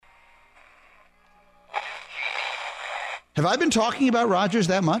Have I been talking about Rogers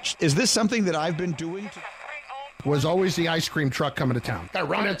that much? Is this something that I've been doing? Was always the ice cream truck coming to town. Gotta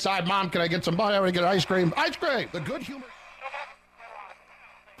run inside, Mom, can I get some butter? I want to get ice cream. Ice cream! The good humor.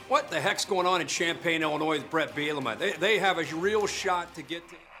 What the heck's going on in Champaign, Illinois with Brett Bielema? They have a real shot to get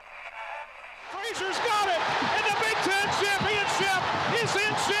to... Fraser's got it, and the Big Ten championship is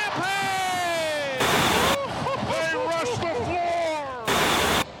in Champaign! They rush the floor!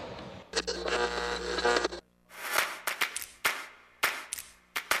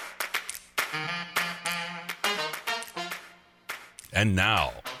 And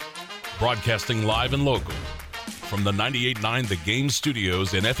now, broadcasting live and local from the 98.9 The Game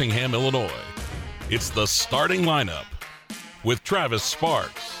Studios in Effingham, Illinois, it's the starting lineup with Travis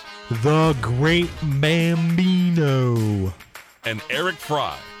Sparks, the Great Bambino, and Eric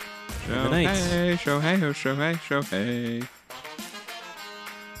Fry. Shohei.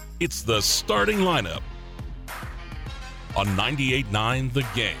 It's the starting lineup on 98.9 The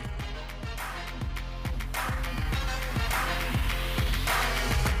Game.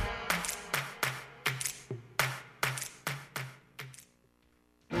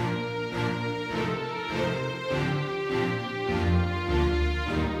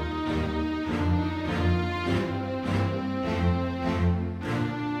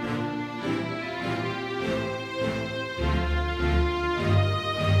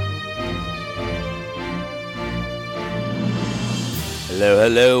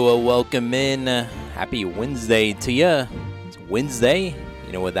 Hello, welcome in. Happy Wednesday to you. It's Wednesday.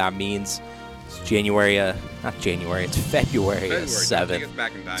 You know what that means. It's February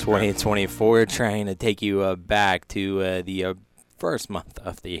 7th, 2024. Trying to take you back to the first month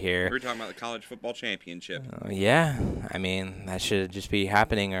of the year. We were talking about the college football championship. Yeah, I mean, that should just be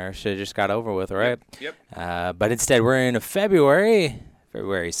happening or should have just got over with, right? Yep. But instead, we're in February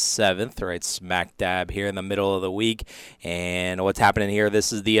 7th, right smack dab here in the middle of the week. And what's happening here,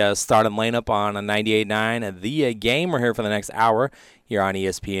 this is the starting lineup on 98.9 The Game. We're here for the next hour here on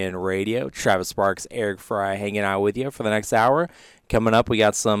ESPN Radio. Travis Sparks, Eric Fry hanging out with you for the next hour. Coming up, we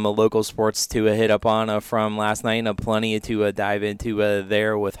got some local sports to hit up on from last night. Plenty to dive into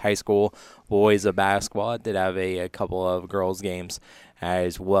there with high school boys basketball. I did have a couple of girls games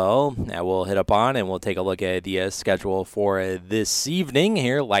as well that we'll hit up on, and we'll take a look at the schedule for this evening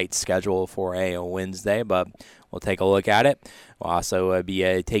here. Light schedule for a Wednesday, but we'll take a look at it. We'll also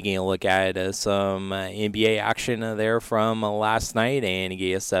be taking a look at some NBA action there from last night, and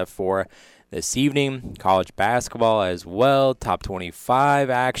get us set for this evening. College basketball as well. Top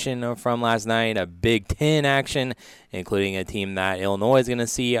 25 action from last night. A Big Ten action, including a team that Illinois is going to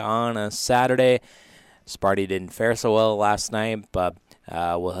see on a Saturday. Sparty didn't fare so well last night, but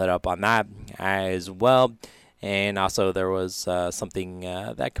we'll hit up on that as well. And also there was something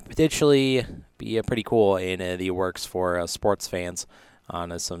that could potentially be pretty cool in the works for sports fans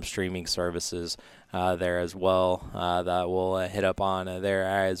on some streaming services there as well that we'll hit up on there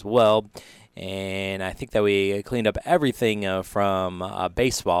as well. And I think that we cleaned up everything from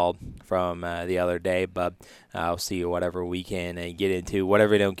baseball from the other day, but I'll see whatever we can get into.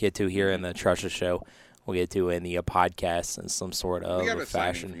 Whatever we don't get to here in the Trusha Show, we'll get to in the podcast in some sort of fashion. We got a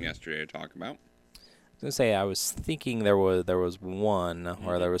signing from yesterday to talk about. I was going to say, I was thinking there was one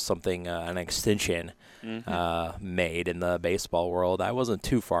where there was something, an extension made in the baseball world. I wasn't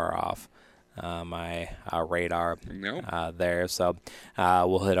too far off my radar there. So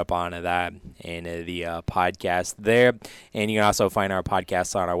we'll hit up on that in the podcast there. And you can also find our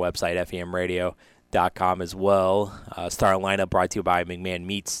podcast on our website, femradio.com as well. Starting lineup brought to you by McMahon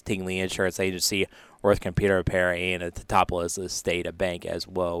Meats, Tingley Insurance Agency, Worth Computer Repair, and Teutopolis State Bank as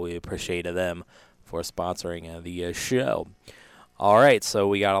well. We appreciate them for sponsoring the show. All right, so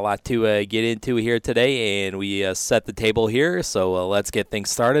we got a lot to get into here today, and we set the table here. So let's get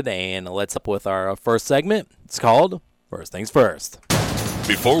things started, and let's up with our first segment. It's called First Things First.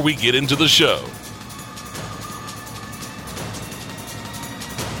 Before we get into the show,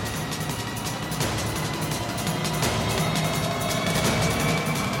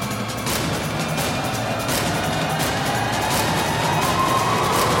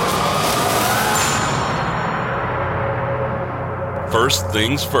 First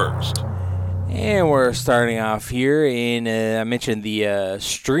Things First. And we're starting off here in, I mentioned the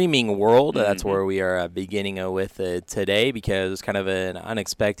streaming world. That's where we are beginning with today, because it's kind of an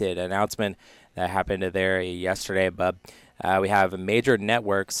unexpected announcement that happened there yesterday. But we have major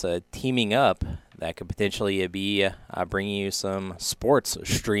networks teaming up that could potentially be bringing you some sports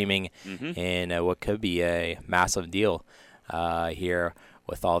streaming in what could be a massive deal here,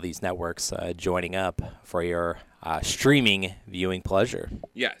 with all these networks joining up for your streaming viewing pleasure.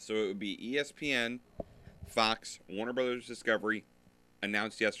 Yeah, so it would be ESPN, Fox, Warner Brothers Discovery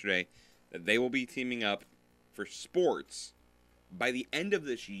announced yesterday that they will be teaming up for sports by the end of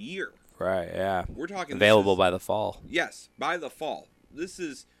this year. Right, yeah. We're talking available by the fall. Yes, by the fall. This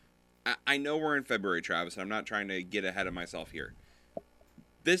is, I know we're in February, Travis, and I'm not trying to get ahead of myself here.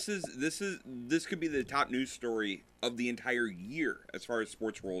 This could be the top news story of the entire year as far as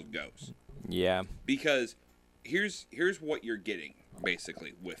sports world goes. Yeah. Because here's what you're getting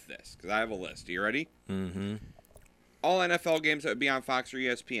basically with this. Because I have a list. Are you ready? Mm-hmm. All NFL games that would be on Fox or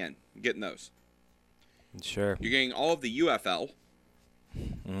ESPN. You're getting those. Sure. You're getting all of the UFL.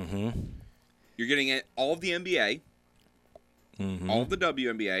 Mm-hmm. You're getting all of the NBA. Mm-hmm. All of the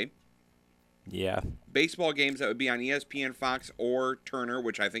WNBA. Yeah. Baseball games that would be on ESPN, Fox, or Turner,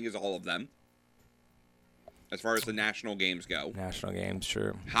 which I think is all of them. As far as the national games go. National games,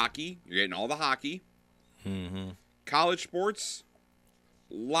 sure. Hockey. You're getting all the hockey. Mm-hmm. College sports.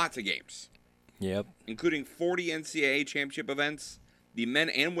 Lots of games. Yep. Including 40 NCAA championship events, the men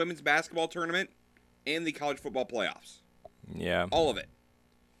and women's basketball tournament, and the college football playoffs. Yeah. All of it.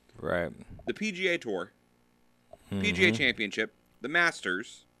 Right. The PGA Tour, PGA Championship, the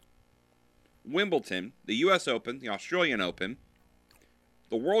Masters, Wimbledon, the U.S. Open, the Australian Open,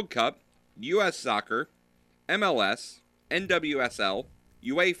 the World Cup, U.S. Soccer, MLS, NWSL,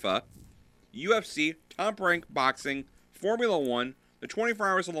 UEFA, UFC, Top Rank Boxing, Formula One, the 24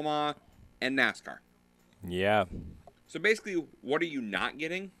 Hours of Le Mans, and NASCAR. Yeah. So basically, what are you not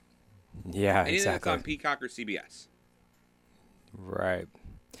getting? Yeah, Anything exactly. that's on Peacock or CBS. Right.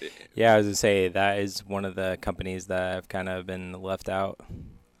 Yeah, I was going to say, that is one of the companies that have kind of been left out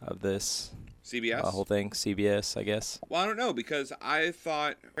of this CBS? whole thing. CBS, I guess. Well, I don't know, because I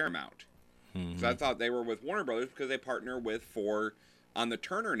thought Paramount. Because I thought they were with Warner Brothers because they partner with, on the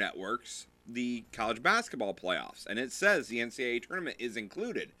Turner networks, the college basketball playoffs. And it says the NCAA tournament is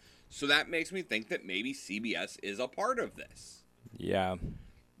included. So that makes me think that maybe CBS is a part of this. Yeah.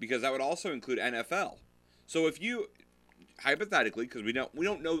 Because that would also include NFL. So if you, hypothetically, because we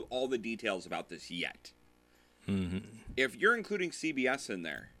don't know all the details about this yet. Mm-hmm. If you're including CBS in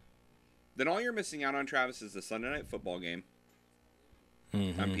there, then all you're missing out on, Travis, is the Sunday Night Football game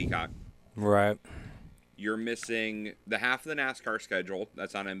on Peacock. Right. You're missing the half of the NASCAR schedule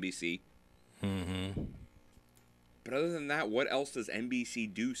that's on NBC. Mm-hmm. But other than that, what else does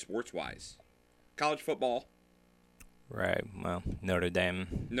NBC do sports-wise? College football. Right. Well, Notre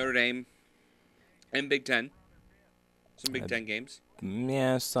Dame, and Big Ten. Some Big Ten games.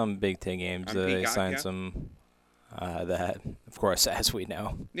 Yeah, some Big Ten games. On They Peacock, signed yeah. some that, of course, as we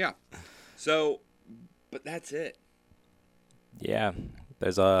know. Yeah. So, but that's it. Yeah.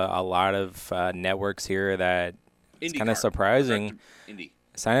 There's a lot of networks here that it's kind of IndyCar. surprising. Indy.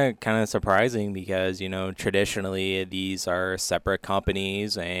 It's kind of surprising because, traditionally these are separate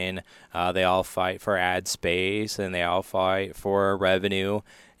companies and they all fight for ad space and they all fight for revenue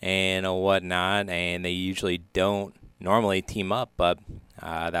and whatnot, and they usually don't normally team up, but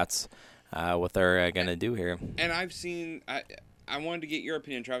that's what they're going to do here. And I've seen, I wanted to get your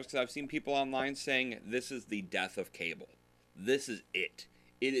opinion, Travis, because I've seen people online saying this is the death of cable. This is it.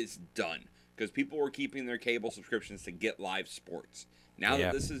 It is done. Because people were keeping their cable subscriptions to get live sports. Now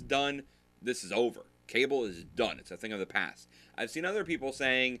that this is done, this is over. Cable is done. It's a thing of the past. I've seen other people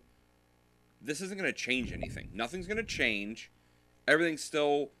saying this isn't going to change anything. Nothing's going to change. Everything's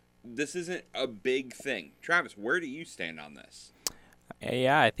still, this isn't a big thing. Travis, where do you stand on this?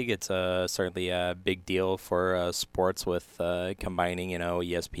 Yeah, I think it's certainly a big deal for sports with combining,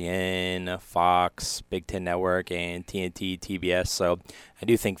 ESPN, Fox, Big Ten Network, and TNT, TBS. So I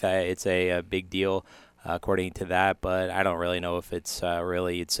do think that it's a big deal according to that, but I don't really know if it's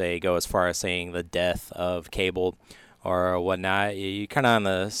really, go as far as saying the death of cable or whatnot. You're kind of on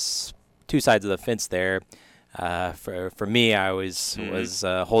the two sides of the fence there. For me, I was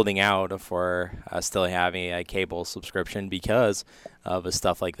holding out for still having a cable subscription because of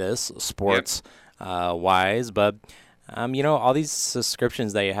stuff like this, sports wise. But all these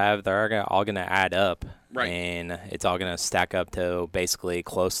subscriptions that you have, they're all gonna add up, right? And it's all gonna stack up to basically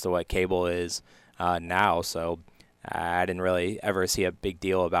close to what cable is now. So I didn't really ever see a big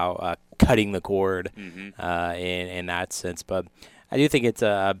deal about cutting the cord in that sense, but I do think it's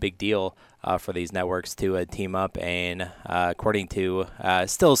a big deal for these networks to team up, and according to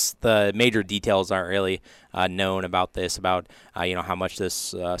still the major details aren't really known about this, about how much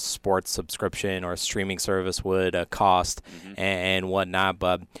this sports subscription or streaming service would cost and whatnot,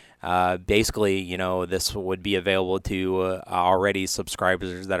 but basically, this would be available to already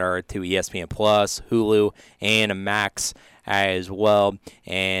subscribers that are to ESPN Plus, Hulu, and Max as well,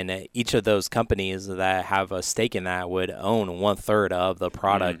 and each of those companies that have a stake in that would own 1/3 of the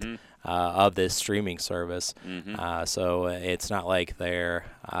product of this streaming service. So it's not like they're,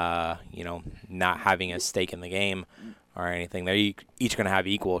 not having a stake in the game or anything. They're each going to have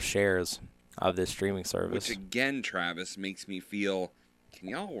equal shares of this streaming service. Which, again, Travis, makes me feel, can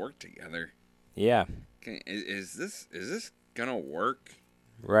y'all work together? Yeah. Is this going to work?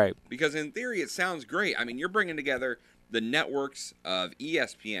 Right. Because in theory, it sounds great. I mean, you're bringing together the networks of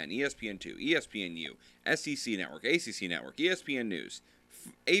ESPN, ESPN2, ESPNU, SEC Network, ACC Network, ESPN News,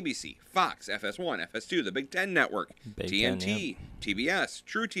 ABC, Fox, FS1, FS2, the Big Ten Network, TNT, TBS,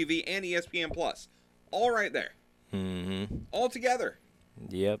 True TV, and ESPN Plus. All right there. Mm-hmm. All together.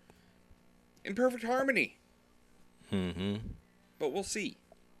 Yep. In perfect harmony. Mm-hmm. But we'll see.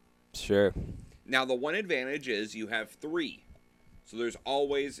 Sure. Now, the one advantage is you have 3. So there's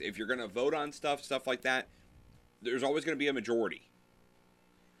always, if you're going to vote on stuff like that, there's always going to be a majority.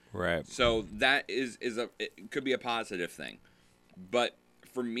 Right. So that it could be a positive thing. But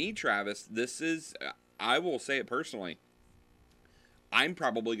for me, Travis, this is, I will say it personally, I'm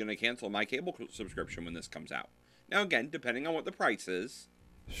probably going to cancel my cable subscription when this comes out. Now, again, depending on what the price is.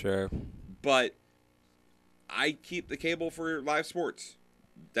 Sure. But I keep the cable for live sports.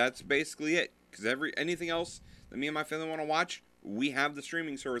 That's basically it. Because anything else that me and my family want to watch, we have the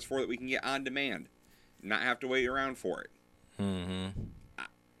streaming service for that we can get on demand. Not have to wait around for it. Mm-hmm.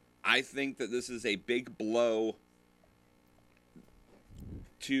 I think that this is a big blow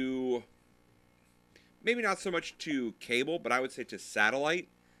to, maybe not so much to cable, but I would say to satellite,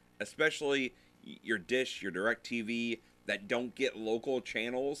 especially your Dish, your DirecTV, that don't get local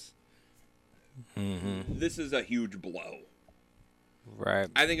channels. Mm-hmm. This is a huge blow. Right.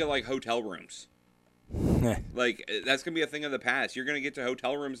 I think of like hotel rooms. Like, that's going to be a thing of the past. You're going to get to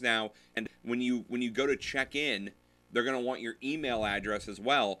hotel rooms now, and when you go to check in, they're going to want your email address as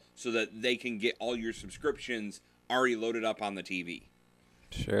well so that they can get all your subscriptions already loaded up on the TV.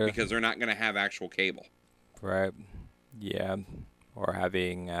 Sure. Because they're not going to have actual cable. Right. Yeah. Or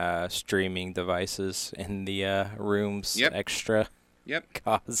having streaming devices in the rooms. Yep. Extra. Yep.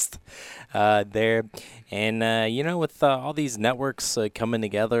 Cost there. And, with all these networks coming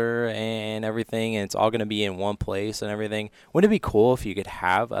together and everything, and it's all going to be in one place and everything, wouldn't it be cool if you could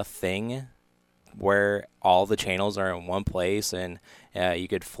have a thing where all the channels are in one place and you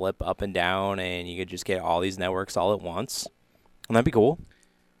could flip up and down and you could just get all these networks all at once? Wouldn't that be cool?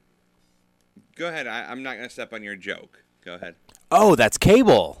 Go ahead. I'm not going to step on your joke. Go ahead. Oh, that's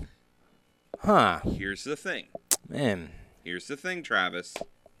cable. Huh. Here's the thing. Man. Here's the thing, Travis.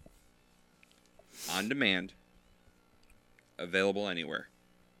 On demand. Available anywhere.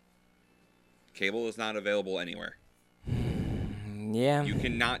 Cable is not available anywhere. Yeah. You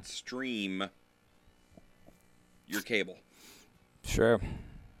cannot stream your cable. Sure.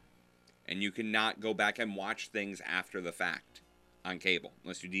 And you cannot go back and watch things after the fact on cable,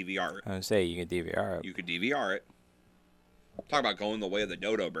 unless you DVR it. I would say you can DVR it. You could DVR it. Talk about going the way of the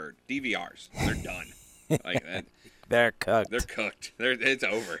dodo bird. DVRs. They're done. Like that. They're cooked. They're cooked. It's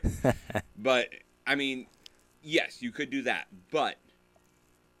over. But, I mean, yes, you could do that. But,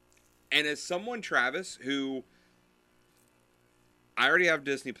 and as someone, Travis, who, I already have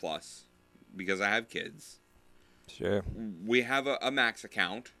Disney Plus because I have kids. Sure. We have a Max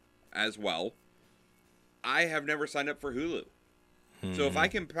account as well. I have never signed up for Hulu. So if I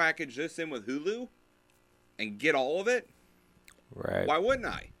can package this in with Hulu and get all of it, right? Why wouldn't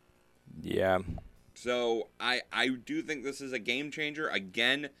I? Yeah. So I do think this is a game changer.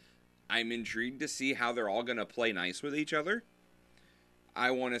 Again, I'm intrigued to see how they're all going to play nice with each other.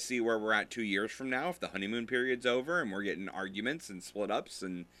 I want to see where we're at 2 years from now, if the honeymoon period's over and we're getting arguments and split-ups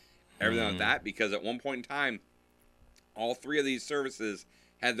and everything like that. Because at one point in time, all 3 of these services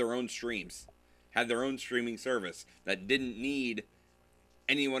had their own streams, had their own streaming service that didn't need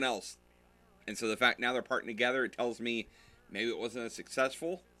anyone else. And so the fact now they're partnering together, it tells me maybe it wasn't as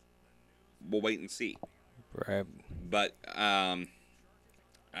successful. We'll wait and see. Right. But I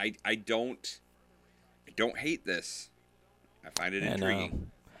don't hate this. I find it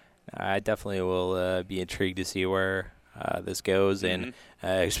intriguing. I definitely will be intrigued to see where this goes, and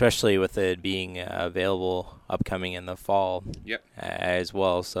especially with it being available upcoming in the fall. Yep. As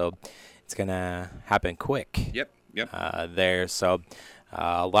well, so it's gonna happen quick. Yep. There, so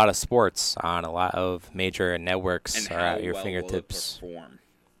a lot of sports on a lot of major networks and are at your fingertips. Will it perform?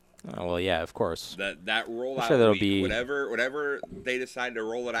 Oh, well, yeah, of course. That rollout sure that'll week, be whatever they decide to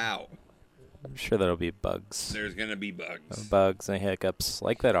roll it out. I'm sure there'll be bugs. There's gonna be bugs. Bugs and hiccups,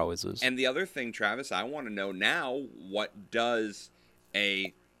 like that always is. And the other thing, Travis, I want to know now: what does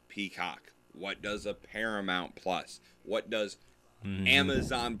a Peacock? What does a Paramount Plus? What does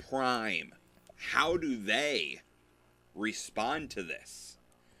Amazon Prime? How do they respond to this?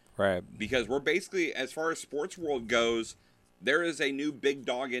 Right. Because we're basically, as far as sports world goes, there is a new big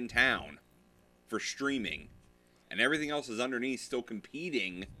dog in town for streaming. And everything else is underneath still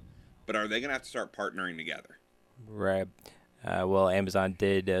competing. But are they going to have to start partnering together? Right. Well, Amazon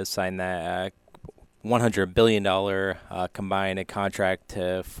did sign that $100 billion combined contract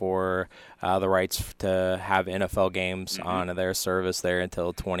for the rights to have NFL games on their service there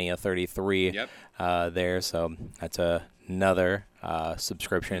until 2033 there. So that's another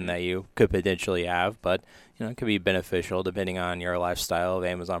subscription that you could potentially have, but it could be beneficial depending on your lifestyle of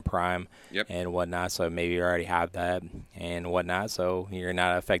Amazon Prime and whatnot. So maybe you already have that and whatnot, so you're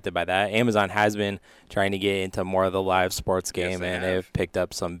not affected by that. Amazon has been trying to get into more of the live sports game, and they've picked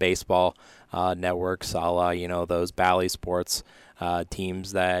up some baseball networks, a la those Bally Sports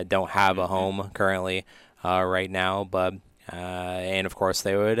teams that don't have a home currently right now, but and of course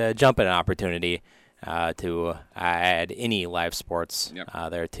they would jump at an opportunity to add any live sports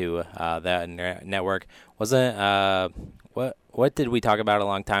there to that network. Wasn't what did we talk about a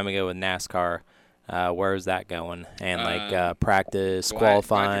long time ago with NASCAR? Where is that going? And practice,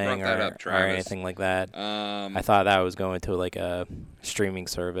 qualifying, or anything like that? I thought that was going to like a streaming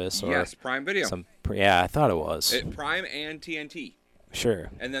service. Or Prime Video. I thought it was. Prime and TNT. Sure.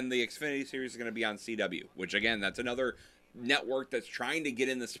 And then the Xfinity series is going to be on CW, which again, that's another network that's trying to get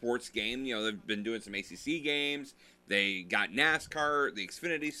in the sports game. They've been doing some ACC games. They got NASCAR, the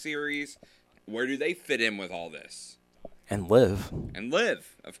Xfinity series. Where do they fit in with all this? And Live.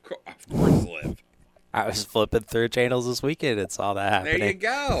 Of course, Live. I was flipping through channels this weekend and saw that happening. There you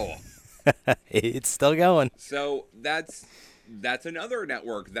go. It's still going. So that's another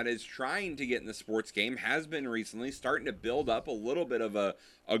network that is trying to get in the sports game, has been recently starting to build up a little bit of a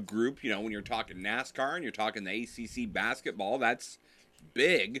group. When you're talking NASCAR and you're talking the ACC basketball, that's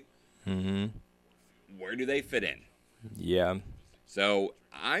big. Mm-hmm. Where do they fit in? Yeah. So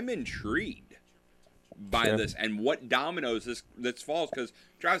I'm intrigued by this and what dominoes this falls, because,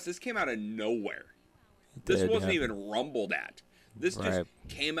 Travis, this came out of nowhere. This wasn't even rumbled at. This just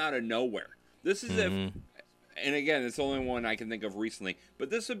came out of nowhere. This is if, and again, it's the only one I can think of recently, but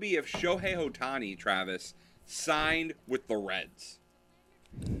this would be if Shohei Ohtani, Travis, signed with the Reds.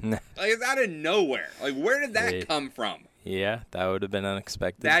 Like, it's out of nowhere. Like, where did that come from? Yeah, that would have been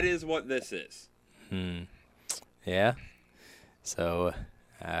unexpected. That is what this is. Yeah. So,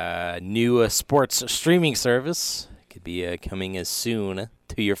 new sports streaming service could be coming as soon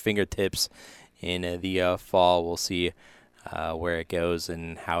to your fingertips in the fall. We'll see where it goes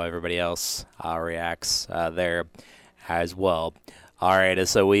and how everybody else reacts there as well. All right,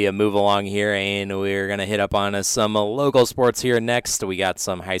 so we move along here, and we're going to hit up on some local sports here next. We got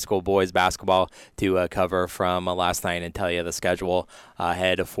some high school boys basketball to cover from last night and tell you the schedule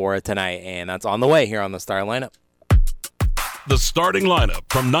ahead for tonight, and that's on the way here on the Star Lineup. The starting lineup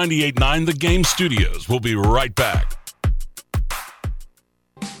from 98.9 The Game Studios. We'll be right back.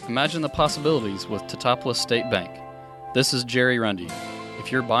 Imagine the possibilities with Teutopolis State Bank. This is Jerry Rundy.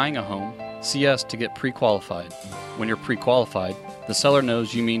 If you're buying a home, see us to get pre-qualified. When you're pre-qualified, the seller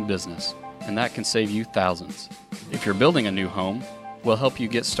knows you mean business, and that can save you thousands. If you're building a new home, we'll help you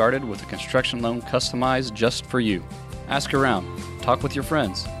get started with a construction loan customized just for you. Ask around, talk with your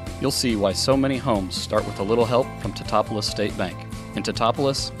friends. You'll see why so many homes start with a little help from Teutopolis State Bank. In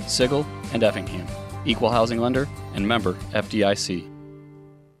Teutopolis, Sigel, and Effingham. Equal housing lender and member FDIC.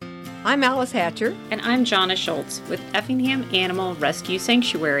 I'm Alice Hatcher. And I'm Jonna Schultz with Effingham Animal Rescue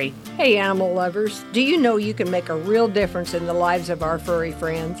Sanctuary. Hey, animal lovers. Do you know you can make a real difference in the lives of our furry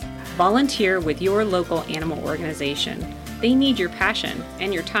friends? Volunteer with your local animal organization. They need your passion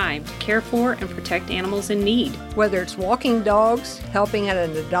and your time to care for and protect animals in need. Whether it's walking dogs, helping at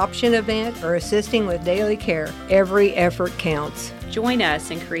an adoption event, or assisting with daily care, every effort counts. Join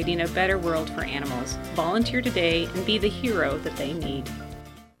us in creating a better world for animals. Volunteer today and be the hero that they need.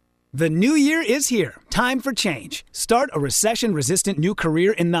 The new year is here. Time for change. Start a recession-resistant new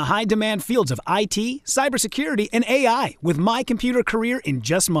career in the high-demand fields of IT, cybersecurity, and AI with My Computer Career in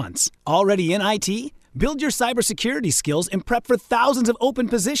just months. Already in IT? Build your cybersecurity skills and prep for thousands of open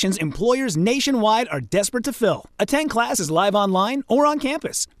positions employers nationwide are desperate to fill. Attend classes live online or on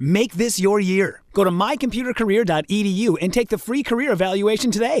campus. Make this your year. Go to mycomputercareer.edu and take the free career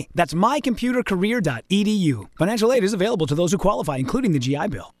evaluation today. That's mycomputercareer.edu. Financial aid is available to those who qualify, including the GI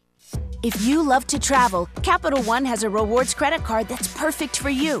Bill. If you love to travel, Capital One has a rewards credit card that's perfect for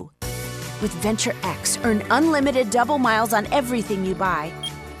you. With Venture X, earn unlimited double miles on everything you buy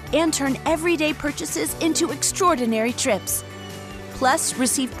and turn everyday purchases into extraordinary trips. Plus,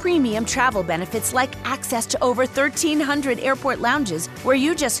 receive premium travel benefits like access to over 1,300 airport lounges where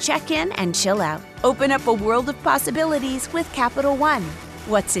you just check in and chill out. Open up a world of possibilities with Capital One.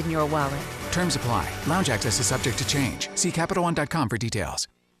 what's in your wallet. Terms apply. Lounge access is subject to change. See CapitalOne.com for details.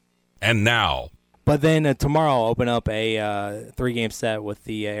 And now. But then tomorrow I'll open up a 3-game set with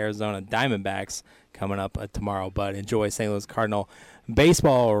the Arizona Diamondbacks coming up tomorrow. But enjoy St. Louis Cardinal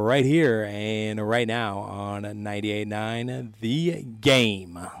baseball right here and right now on 98.9 The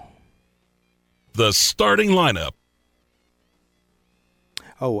Game. The starting lineup.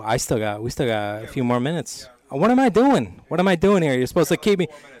 Oh, we still got a few more minutes. What am I doing? What am I doing here? You're supposed to keep me.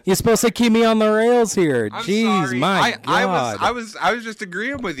 You're supposed to keep me on the rails here. Jeez, sorry. my God. I was just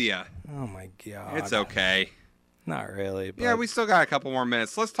agreeing with you. Oh my God. It's okay. Not really. But Yeah, we still got a couple more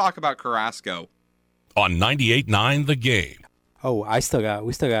minutes. Let's talk about Carrasco. On 98.9 The Game. Oh, we still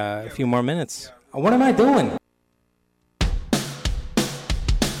got a few more minutes. What am I doing?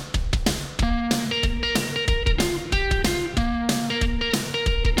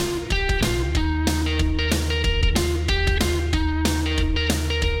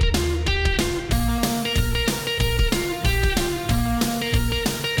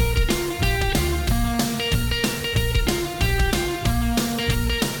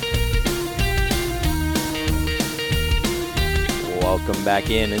 Welcome back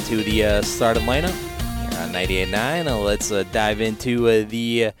into the starting lineup here on 98.9. Let's dive into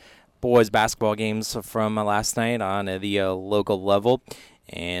the boys basketball games from last night on the local level.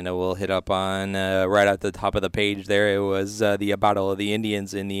 And we'll hit up on right at the top of the page there. It was the Battle of the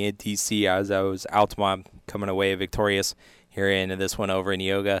Indians in the NTC as I was Altamont coming away victorious here in this one over in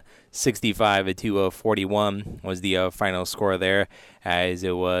Neoga. 65-41 was the final score there, as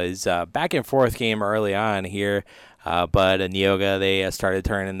it was back and forth game early on here. But Neoga, they started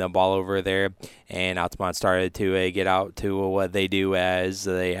turning the ball over there, and Altamont started to get out to what they do as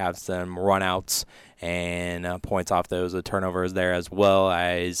they have some run-outs and points off those turnovers there, as well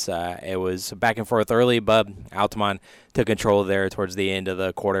as it was back and forth early, but Altamont took control there towards the end of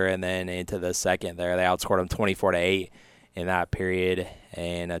the quarter and then into the second there. They outscored them 24-8 in that period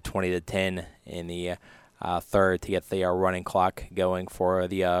and 20-10 in the third to get the running clock going for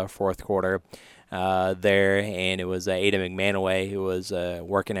the fourth quarter. There, and it was Ada McManaway who was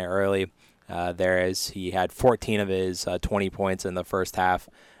working it early there, as he had 14 of his 20 points in the first half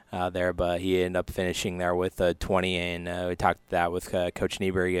there, but he ended up finishing there with 20, and we talked that with Coach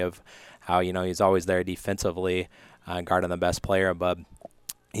Niebuhr of how, he's always there defensively guarding the best player, but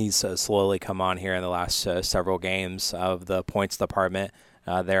he's slowly come on here in the last several games of the points department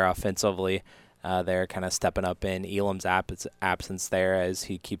there offensively. They're kind of stepping up in Elam's absence there, as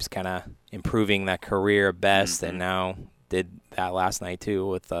he keeps kind of improving that career best, and now did that last night too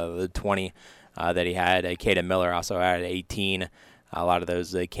with the 20 that he had. Caden Miller also had 18. A lot of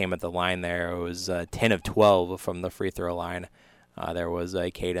those came at the line there. It was 10 of 12 from the free throw line. There was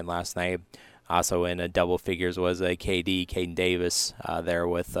Caden last night. Also in double figures was Caden Davis there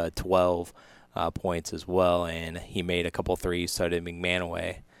with 12 points as well, and he made a couple threes, so did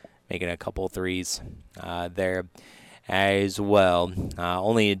McManaway, making a couple threes there as well.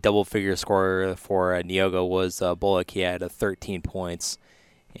 Only a double-figure scorer for Neoga was Bullock. He had 13 points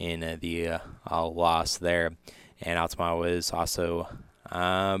in the loss there. And Altamont was also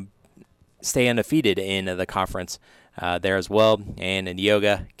stay undefeated in the conference there as well. And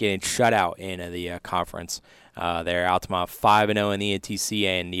Neoga getting shut out in the conference there. Altamont 5-0 in the NTC,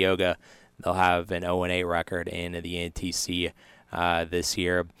 and Neoga, they'll have an 0-8 record in the NTC this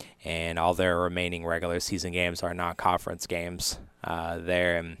year, and all their remaining regular season games are not conference games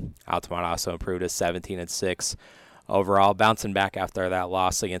there. And Altamont also improved to 17-6 overall, bouncing back after that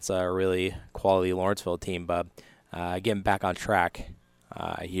loss against a really quality Lawrenceville team, but getting back on track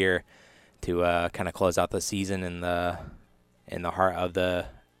here to kind of close out the season in the heart of the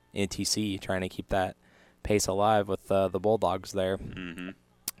NTC, trying to keep that pace alive with the Bulldogs there. Mm-hmm.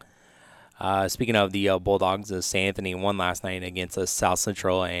 Speaking of the Bulldogs, St. Anthony won last night against South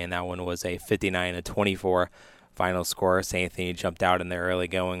Central, and that one was a 59-24 final score. St. Anthony jumped out in the early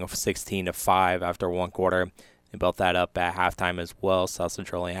going of 16-5 after one quarter. They built that up at halftime as well. South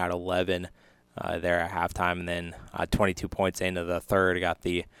Central only had 11 there at halftime, and then 22 points into the third. Got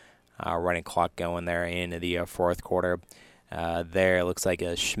the running clock going there in the fourth quarter. There, it looks like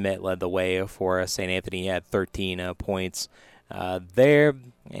Schmidt led the way for St. Anthony. He had 13 points there.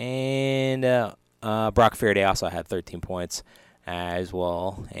 And Brock Faraday also had 13 points as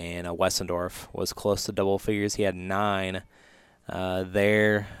well. And Westendorf was close to double figures. He had 9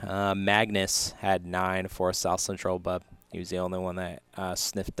 there. Magnus had 9 for South Central, but he was the only one that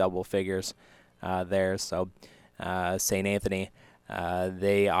sniffed double figures there. So St. Anthony,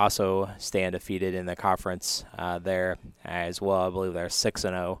 they also stay undefeated in the conference there as well. I believe they're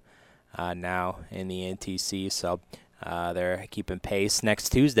 6-0 now in the NTC. So They're keeping pace. Next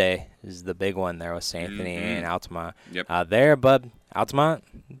Tuesday is the big one there with St. Anthony and Altamont. Yep. There, bub, Altamont,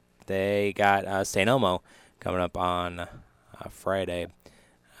 they got St. Elmo coming up on Friday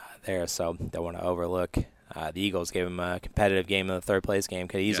there, so don't want to overlook. The Eagles gave them a competitive game in the third-place game.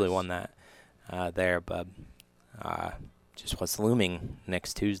 Could have easily won that there, but just what's looming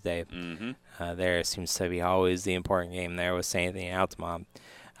next Tuesday. There seems to be always the important game there with St. Anthony and Altamont.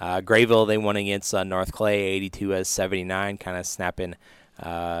 Grayville, they won against North Clay, 82-79, kind of snapping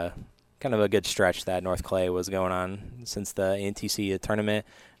kind of a good stretch that North Clay was going on since the NTC tournament,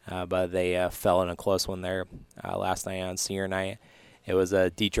 but they fell in a close one there last night on senior night. It was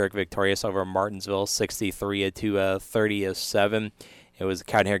Dietrich victorious over Martinsville, 63-30-7. It was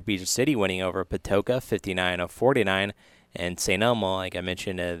Cotton Beach City winning over Patoka, 59-49. And St. Elmo, like I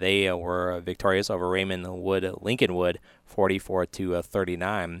mentioned, they were victorious over Raymond Lincolnwood,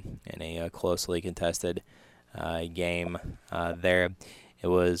 44-39 in a closely contested game there. It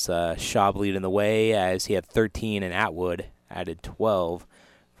was Schaub leading the way as he had 13 and Atwood added 12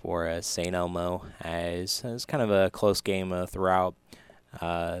 for St. Elmo, as it was kind of a close game throughout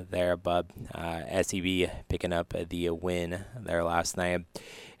there, but SEB picking up the win there last night.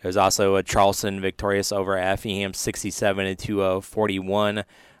 It was also Charleston victorious over Effingham, 67-41.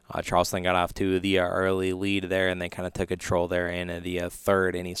 Charleston got off to the early lead there, and they kind of took control there in the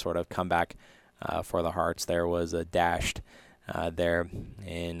third. Any sort of comeback for the Hearts there was dashed there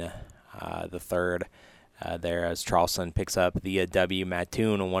in the third there, as Charleston picks up the W.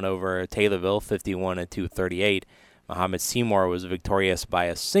 Mattoon won over Taylorville, 51-38. Muhammad Seymour was victorious by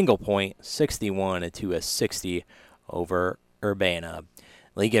a single point, 61-60 over Urbana.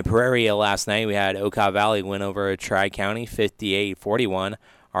 Lincoln Prairie last night, we had Okaw Valley win over Tri-County, 58-41.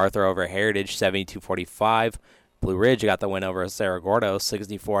 Arthur over Heritage, 72-45. Blue Ridge got the win over Cerro Gordo,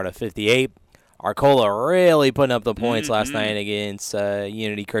 64-58. Arcola really putting up the points last night against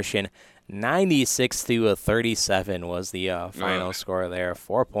Unity Christian. 96-37 was the final score there.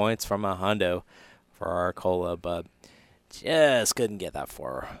 4 points from a hundo for Arcola, but just couldn't get that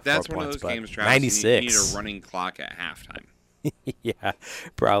four. That's 4 one points, of those games, Travis. 96. You need a running clock at halftime. Yeah,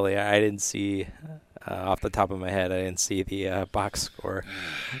 probably. I didn't see, off the top of my head, I didn't see the box score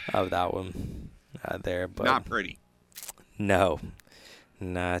of that one there. But not pretty. No,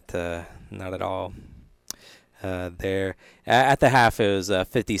 not at all. There at the half, it was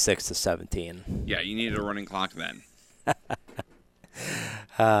 56-17. Yeah, you needed a running clock then.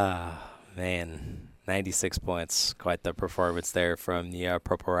 Man, 96 points. Quite the performance there from the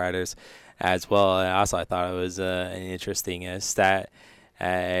Purple Riders as well. And also, I thought it was an interesting stat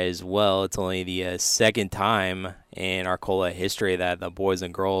as well. It's only the second time in Arcola history that the boys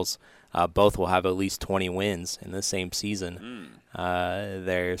and girls both will have at least 20 wins in the same season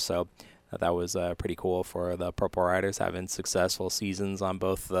there. So that was pretty cool for the Purple Riders, having successful seasons on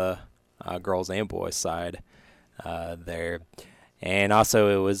both the girls and boys side there. And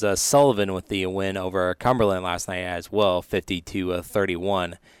also, it was Sullivan with the win over Cumberland last night as well,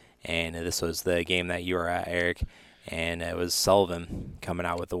 52-31. And this was the game that you were at, Eric. And it was Sullivan coming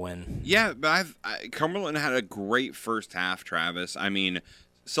out with the win. Yeah, but Cumberland had a great first half, Travis. I mean,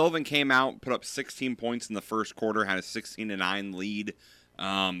 Sullivan came out, put up 16 points in the first quarter, had a 16-9 lead.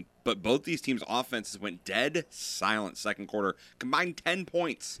 But both these teams' offenses went dead silent second quarter. Combined 10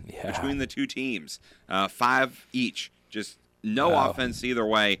 points between the two teams. 5 each. Just no offense either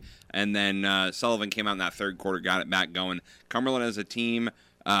way. And then Sullivan came out in that third quarter, got it back going. Cumberland as a team,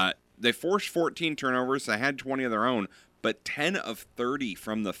 they forced 14 turnovers. They had 20 of their own, but 10 of 30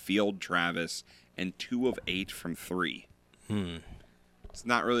 from the field, Travis, and 2 of 8 from 3. It's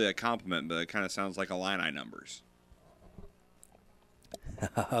not really a compliment, but it kind of sounds like Illini numbers.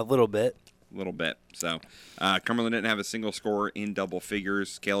 A little bit. So Cumberland didn't have a single score in double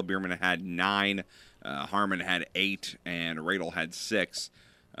figures. Caleb Bierman had 9. Harmon had 8, and Radel had 6.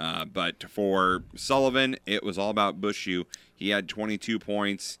 But for Sullivan, it was all about Bushu. He had 22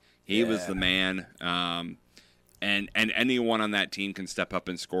 points. He was the man. And anyone on that team can step up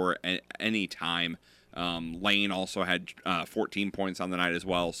and score at any time. Lane also had 14 points on the night as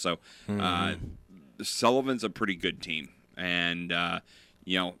well. So Sullivan's a pretty good team. And,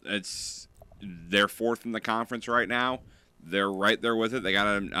 they're fourth in the conference right now. They're right there with it. They got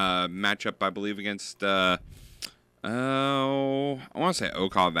a matchup, I believe, against, I want to say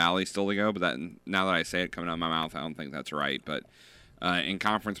Okaw Valley still to go, but now that I say it coming out of my mouth, I don't think that's right. But in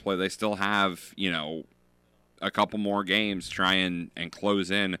conference play, they still have, a couple more games try and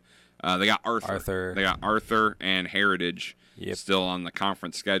close in. They got Arthur. They got Arthur and Heritage still on the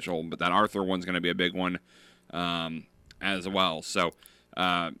conference schedule, but that Arthur one's going to be a big one as well. So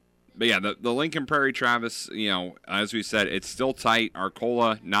But yeah, the Lincoln Prairie, Travis, as we said, it's still tight.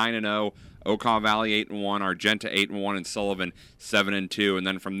 Arcola 9-0, Okaw Valley 8-1, Argenta 8-1, and Sullivan 7-2. And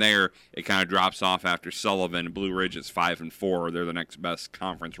then from there, it kind of drops off after Sullivan. Blue Ridge is 5-4. They're the next best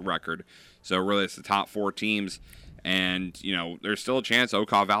conference record. So really, it's the top 4 teams. And, there's still a chance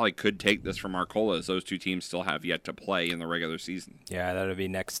Okaw Valley could take this from Arcola, as those two teams still have yet to play in the regular season. Yeah, that'll be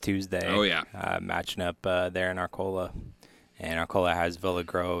next Tuesday. Oh, yeah. Matching up there in Arcola. And Arcola has Villa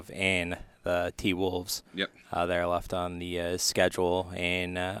Grove and the T-Wolves. Yep. They're left on the schedule.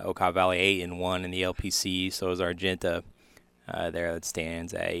 And Okaw Valley 8-1 in the LPC. So is Argenta there that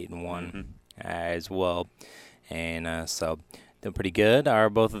stands at 8-1 as well. And so doing pretty good are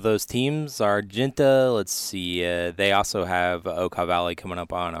both of those teams. Argenta, let's see, they also have Okaw Valley coming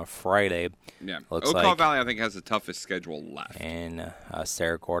up on a Friday. Yeah, Okaw Valley, I think, has the toughest schedule left. And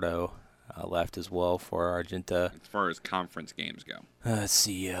Cerro Gordo left as well for Argenta. As far as conference games go. Let's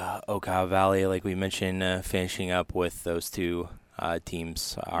see, Okaw Valley, like we mentioned, finishing up with those two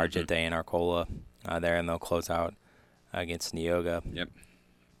teams, Argenta and Arcola there, and they'll close out against Neoga. Yep.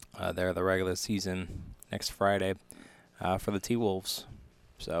 They're the regular season next Friday. For the T-Wolves.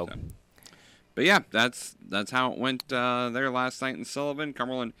 So. But yeah, that's how it went there last night in Sullivan.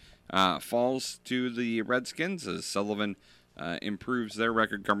 Cumberland falls to the Redskins as Sullivan improves their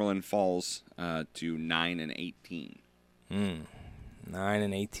record. Cumberland falls to 9-18.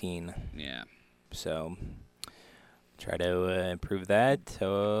 9-18. Yeah. So try to improve that.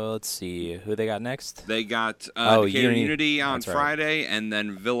 So let's see who they got next. They got Decatur Unity on That's Friday, and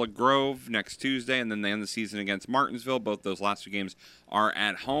then Villa Grove next Tuesday, and then they end the season against Martinsville. Both those last 2 games are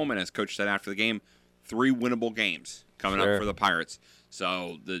at home, and as Coach said after the game, 3 winnable games coming up for the Pirates.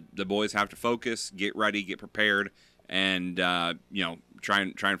 So the boys have to focus, get ready, get prepared, and try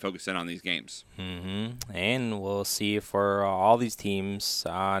and focus in on these games. And we'll see for all these teams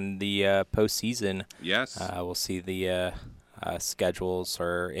on the postseason. Yes. We'll see the schedules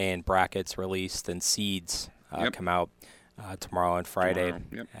and brackets released and seeds come out tomorrow and Friday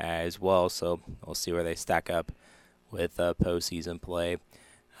as well. So we'll see where they stack up with postseason play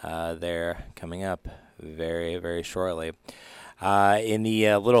there coming up very, very shortly. In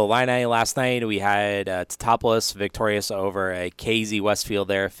the Little Illini last night, we had Teutopolis victorious over KZ Westfield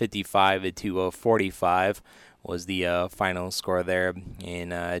there, 55-45 was the final score there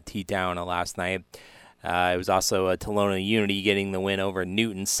in T-Town last night. It was also Tolona Unity getting the win over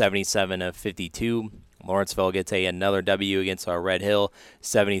Newton, 77-52. Lawrenceville gets another W against Red Hill,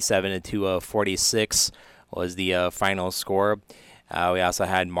 77-46 was the final score. We also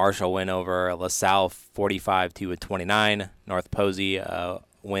had Marshall win over LaSalle 45-29. North Posey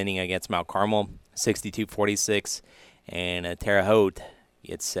winning against Mount Carmel 62-46. And Terre Haute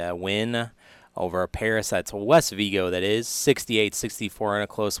gets a win over Paris. That's West Vigo, that is, 68-64 in a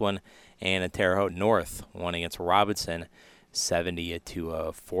close one. And Terre Haute North won against Robinson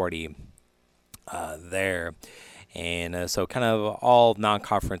 70-40 there. And so kind of all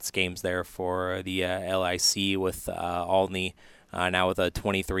non-conference games there for the LIC with Albany. Now with a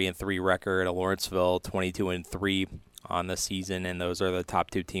 23-3 record, Lawrenceville 22-3 on the season, and those are the top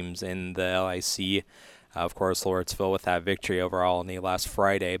 2 teams in the LIC. Of course, Lawrenceville with that victory overall on the last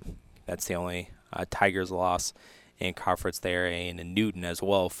Friday. That's the only Tigers loss in conference there, and Newton as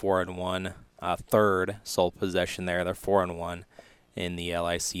well, 4-1, third sole possession there. They're 4-1 in the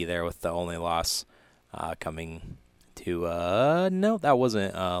LIC there, with the only loss coming to no, that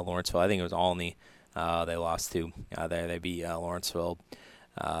wasn't Lawrenceville. I think it was Albany. They lost to there. They beat Lawrenceville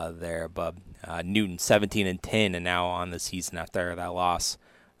there, but Newton 17-10, and now on the season after that loss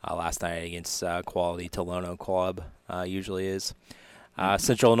last night against Quality Tolono Club usually is.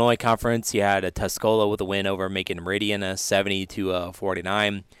 Central Illinois Conference, you had Tuscola with a win over Macon Meridian,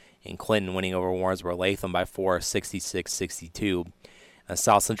 70-49, and Clinton winning over Warrensboro Latham by 4, 66-62.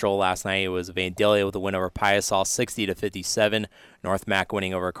 South Central last night, it was Vandalia with a win over Piasol, 60-57. North Mac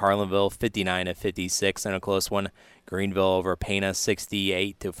winning over Carlinville, 59-56 in a close one. Greenville over Pana,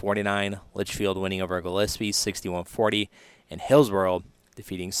 68-49. Litchfield winning over Gillespie, 61-40. And Hillsborough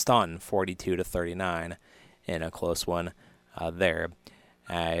defeating Staunton, 42-39 in a close one there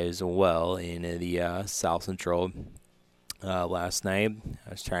as well in the South Central last night. I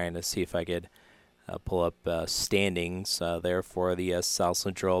was trying to see if I could pull up standings there for the South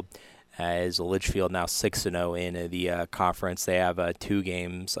Central, as Litchfield now 6-0 in the conference. They have 2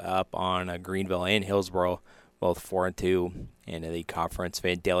 games up on Greenville and Hillsborough, both 4-2 in the conference.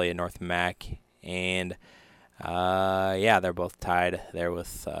 Vandalia, North Mac, and they're both tied there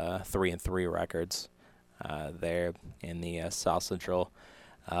with 3-3 records there in the South Central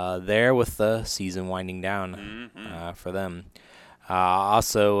there, with the season winding down for them.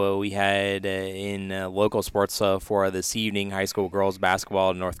 Also, we had in local sports for this evening, high school girls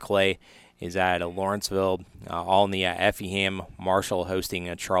basketball. North Clay is at Lawrenceville, all in the Effingham. Marshall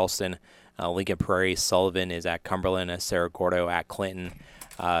hosting Charleston. Lincoln Prairie, Sullivan is at Cumberland. Cerro Gordo at Clinton.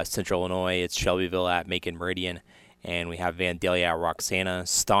 Central Illinois, it's Shelbyville at Macon Meridian. And we have Vandalia at Roxana.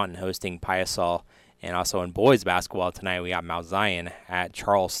 Staunton hosting Piasol. And also in boys basketball tonight, we got Mount Zion at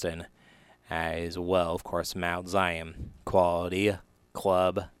Charleston as well. Of course, Mount Zion, quality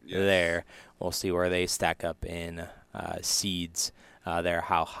club there. We'll see where they stack up in seeds there.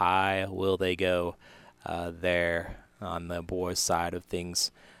 How high will they go there on the boys' side of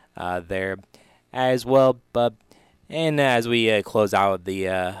things there as well. And as we close out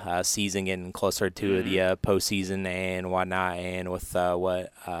the season, getting closer to the postseason and whatnot, and with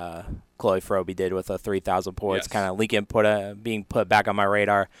what Chloe Froby did with 3,000 points, kind of Lincoln being put back on my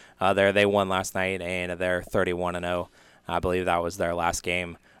radar. They won last night, and they're 31-0. I believe that was their last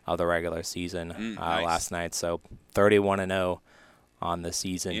game of the regular season last night. So 31-0 on the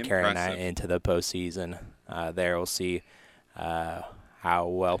season, carrying that into the postseason. There we'll see how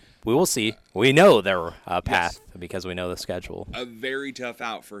well we will see. We know their path because we know the schedule. A very tough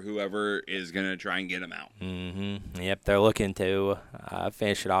out for whoever is going to try and get them out. Mm-hmm. Yep, they're looking to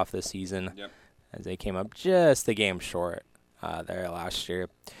finish it off this season as they came up just a game short there last year.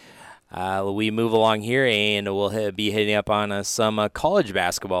 We move along here, and we'll be hitting up on some college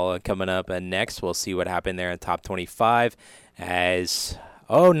basketball coming up next. We'll see what happened there in top 25 as,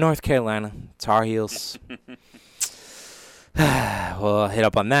 North Carolina Tar Heels. We'll hit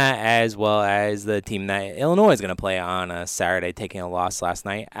up on that, as well as the team that Illinois is going to play on Saturday, taking a loss last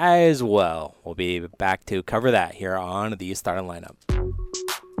night as well. We'll be back to cover that here on the starting lineup.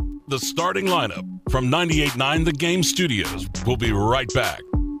 The starting lineup from 98.9 The Game Studios. We'll be right back.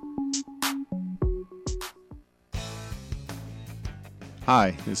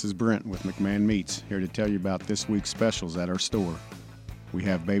 Hi, this is Brent with McMahon Meats, here to tell you about this week's specials at our store. We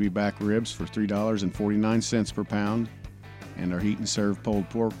have baby back ribs for $3.49 per pound, and our heat and serve pulled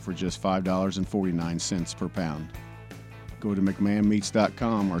pork for just $5.49 per pound. Go to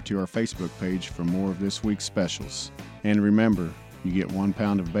McMahonMeats.com or to our Facebook page for more of this week's specials. And remember, you get 1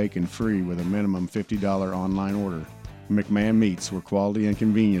 pound of bacon free with a minimum $50 online order. McMahon Meats, where quality and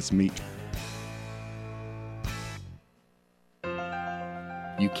convenience meet.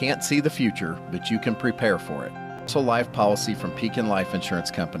 You can't see the future, but you can prepare for it. It's a life policy from Pekin Life Insurance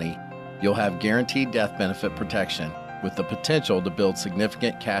Company. You'll have guaranteed death benefit protection with the potential to build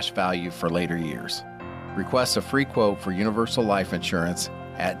significant cash value for later years. Request a free quote for universal life insurance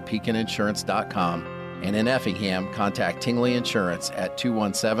at PekinInsurance.com, and in Effingham, contact Tingley Insurance at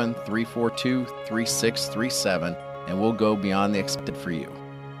 217-342-3637, and we'll go beyond the expected for you.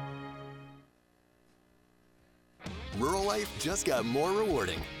 Rural life just got more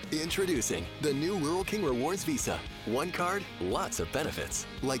rewarding. Introducing the new Rural King Rewards Visa. One card, lots of benefits.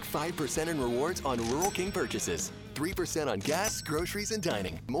 Like 5% in rewards on Rural King purchases. 3% on gas, groceries, and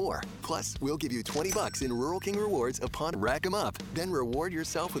dining. More. Plus, we'll give you $20 in Rural King rewards upon rack 'em up. Then reward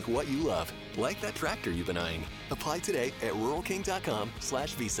yourself with what you love. Like that tractor you've been eyeing. Apply today at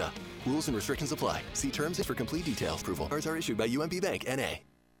ruralking.com/visa. Rules and restrictions apply. See terms for complete details. Approval. Cards are issued by UMB Bank, N.A.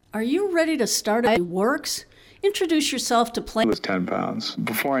 Are you ready to start a works? Introduce yourself to Plan. It was 10 pounds.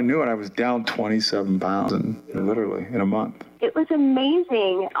 Before I knew it, I was down 27 pounds, literally in a month. It was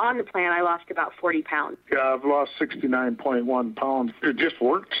amazing. On the plan, I lost about 40 pounds. Yeah, I've lost 69.1 pounds. It just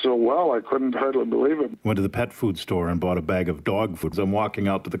worked so well, I couldn't hardly believe it. Went to the pet food store and bought a bag of dog food. As I'm walking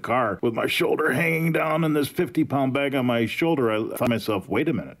out to the car with my shoulder hanging down and this 50-pound bag on my shoulder, I find myself, wait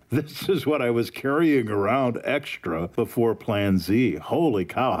a minute. This is what I was carrying around extra before Plan Z. Holy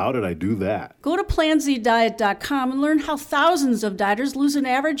cow, how did I do that? Go to PlanZDiet.com and learn how thousands of dieters lose an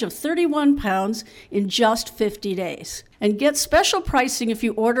average of 31 pounds in just 50 days. And get special pricing if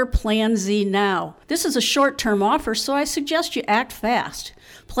you order Plan Z now. This is a short-term offer, so I suggest you act fast.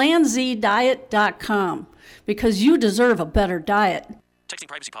 PlanZDiet.com, because you deserve a better diet. Texting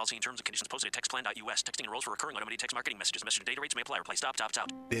privacy policy and terms and conditions posted at textplan.us. Texting enrolls for recurring automated text marketing messages. Message and data rates may apply. Reply stop, opt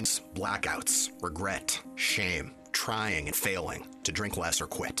out. Binge, blackouts, regret, shame, trying and failing to drink less or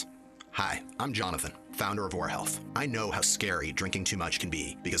quit. Hi, I'm Jonathan, founder of Or Health. I know how scary drinking too much can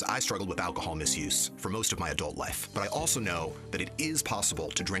be because I struggled with alcohol misuse for most of my adult life. But I also know that it is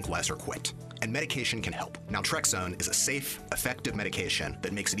possible to drink less or quit. and medication can help. Naltrexone is a safe, effective medication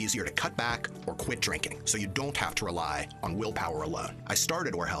that makes it easier to cut back or quit drinking, so you don't have to rely on willpower alone. I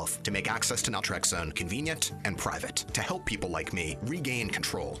started Or Health to make access to Naltrexone convenient and private, to help people like me regain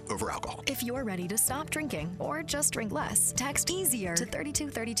control over alcohol. If you're ready to stop drinking or just drink less, text EASIER to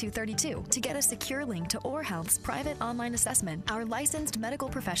 323232 to get a secure link to Or Health's private online assessment. Our licensed medical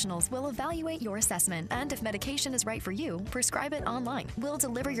professionals will evaluate your assessment, and if medication is right for you, prescribe it online. We'll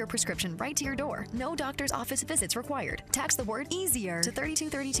deliver your prescription right to your door. No doctor's office visits required. Text the word EASIER to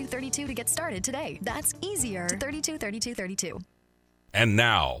 323232 to get started today. That's EASIER to 323232. And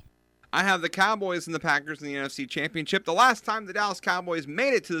now, I have the Cowboys and the Packers in the NFC Championship. The last time the Dallas Cowboys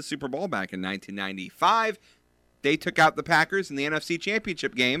made it to the Super Bowl back in 1995, they took out the Packers in the NFC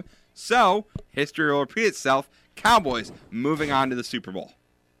Championship game. So, history will repeat itself. Cowboys moving on to the Super Bowl.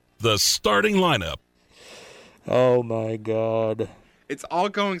 The starting lineup. Oh, my God. It's all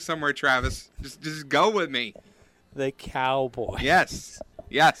going somewhere, Travis. Just go with me. The Cowboys. Yes.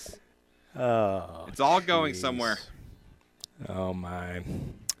 Yes. Oh, it's all going somewhere. Oh, my.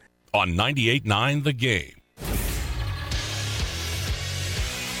 On 98.9 The Game.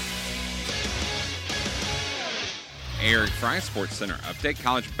 Eric Fry, Sports Center update.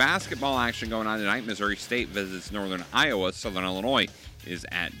 College basketball action going on tonight. Missouri State visits Northern Iowa. Southern Illinois is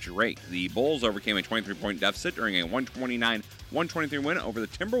at Drake. The Bulls overcame a 23-point deficit during a 129-123 win over the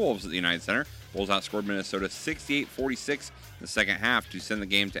Timberwolves at the United Center. Bulls outscored Minnesota 68-46 in the second half to send the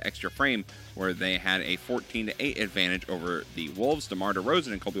game to extra frame, where they had a 14-8 advantage over the Wolves. DeMar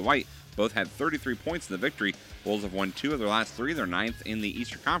DeRozan and Kobe White both had 33 points in the victory. Bulls have won 2 of their last 3. They're 9th in the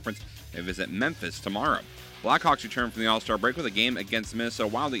Eastern Conference. They visit Memphis tomorrow. Blackhawks return from the All-Star break with a game against the Minnesota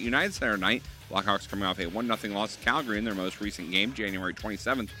Wild at United Center tonight. Blackhawks coming off a 1-0 loss to Calgary in their most recent game, January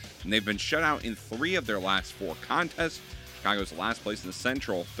 27th, and they've been shut out in 3 of their last 4 contests. Chicago's last place in the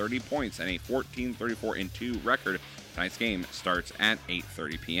Central, 30 points and a 14-34-2 record. Tonight's game starts at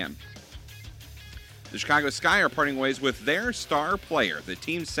 8:30 p.m. The Chicago Sky are parting ways with their star player. The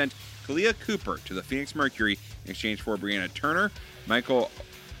team sent Kalia Cooper to the Phoenix Mercury in exchange for Brianna Turner, Michael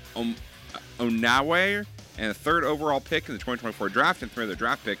Onawe, and a 3rd overall pick in the 2024 draft, and 3 other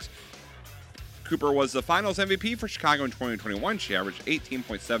draft picks. Cooper was the Finals MVP for Chicago in 2021. She averaged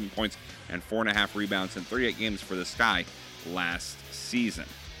 18.7 points and 4.5 rebounds in 38 games for the Sky last season.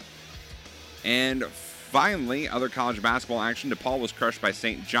 And finally, other college basketball action. DePaul was crushed by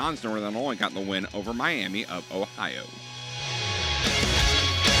St. John's. Northern Illinois got the win over Miami of Ohio.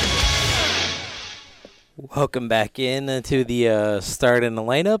 Welcome back in to the start in the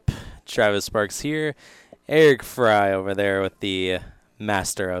lineup. Travis Sparks here. Eric Fry over there with the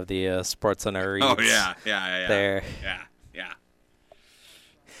master of the Sports Center reads. Oh, yeah. There. Yeah.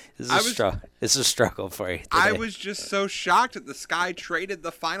 This is a struggle for you today. I was just so shocked that the Sky traded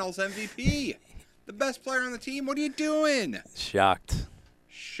the Finals MVP. The best player on the team. What are you doing? Shocked.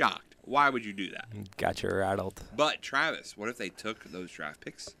 Why would you do that? Got you rattled. But, Travis, what if they took those draft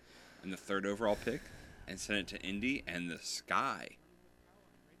picks and the 3rd overall pick and sent it to Indy and the Sky?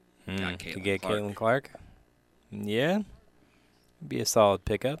 To get Caitlin Clark? Yeah. Be a solid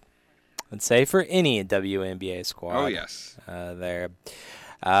pickup. I'd say for any WNBA squad. Oh, yes. There.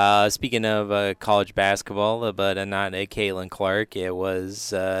 Speaking of college basketball, but not Caitlin Clark, it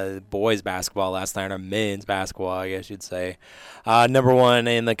was boys basketball last night, or men's basketball, I guess you'd say. Number 1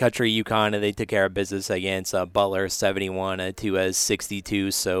 in the country, UConn, they took care of business against Butler,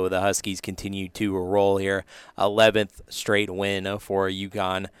 71-62. So the Huskies continue to roll here. 11th straight win for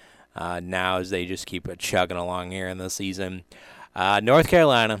UConn now as they just keep chugging along here in the season. North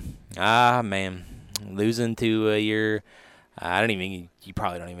Carolina, man, losing to your... you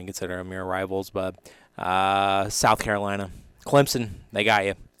probably don't even consider them your rivals, but South Carolina, Clemson, they got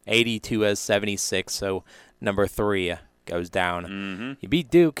you, 82-76. So number 3 goes down. Mm-hmm. You beat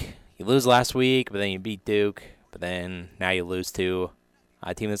Duke. You lose last week, but then you beat Duke. But then now you lose to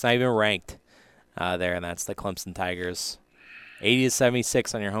a team that's not even ranked there, and that's the Clemson Tigers.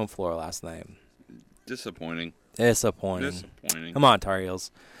 80-76 on your home floor last night. Disappointing. Come on, Tar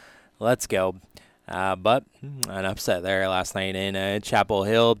Heels. Let's go. But an upset there last night in Chapel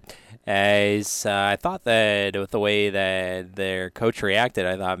Hill. As I thought that with the way that their coach reacted,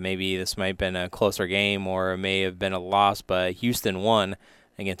 I thought maybe this might have been a closer game or it may have been a loss. But Houston won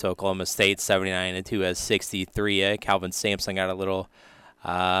against Oklahoma State, 79-63. Calvin Sampson got a little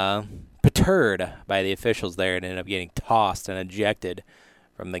perturbed by the officials there and ended up getting tossed and ejected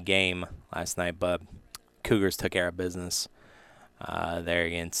from the game last night. But Cougars took care of business there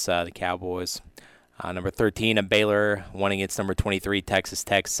against the Cowboys. Number 13, Baylor won against number 23, Texas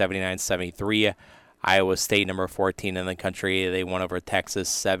Tech, 79-73. Iowa State, number 14 in the country. They won over Texas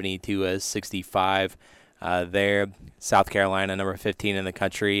 70-65 there. South Carolina, number 15 in the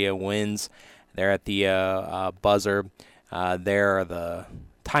country, wins. They're at the buzzer. There, the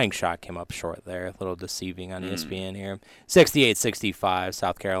tying shot came up short there. A little deceiving on ESPN here. 68-65,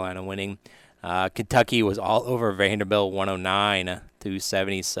 South Carolina winning. Kentucky was all over Vanderbilt,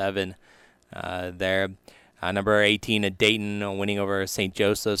 109-77 there. Number 18 at Dayton winning over St.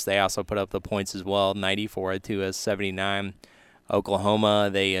 Joseph's. They also put up the points as well, 94-79. Oklahoma,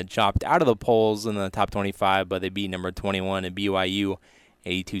 they dropped out of the polls in the top 25, but they beat number 21 at BYU,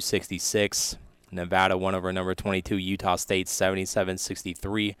 82-66. Nevada won over number 22 Utah State,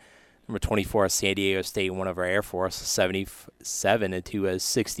 77-63. Number 24 San Diego State won over Air Force,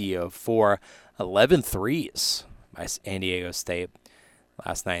 77-64. 11 threes by San Diego State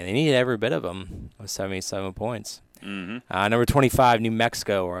last night. They needed every bit of them with 77 points. Number 25 New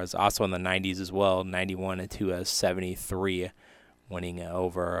Mexico was also in the 90s as well, 91-73, winning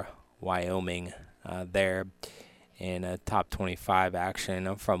over Wyoming there. In top 25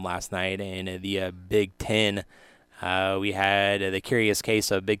 action from last night. In the Big Ten, we had the curious case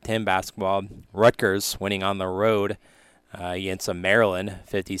of Big Ten basketball. Rutgers winning on the road against Maryland,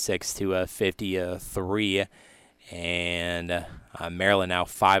 56-53, and Maryland now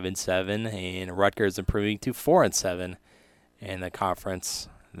 5-7, and Rutgers improving to 4-7 in the conference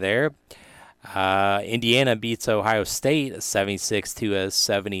there. Indiana beats Ohio State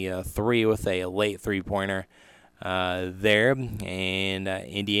 76-73 with a late three-pointer there, and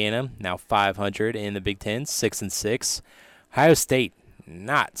Indiana now 500 in the Big Ten, 6-6. Ohio State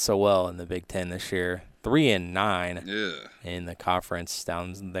not so well in the Big Ten this year, 3-9 in the conference,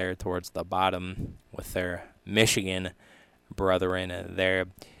 down there towards the bottom with their Michigan brethren there.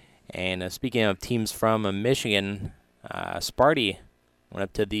 And speaking of teams from Michigan, Sparty went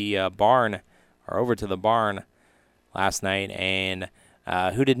up to the barn, or over to the barn last night, and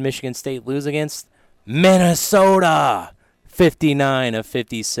who did Michigan State lose against? Minnesota,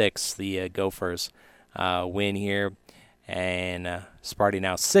 59-56. The Gophers win here, and Sparty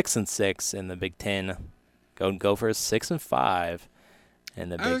now 6-6 in the Big Ten. Golden Gophers 6-5 in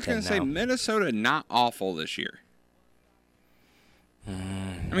the Big Ten. I was going to say Minnesota not awful this year.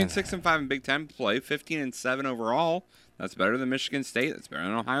 I mean, 6-5 in Big Ten play, 15-7 overall. That's better than Michigan State. That's better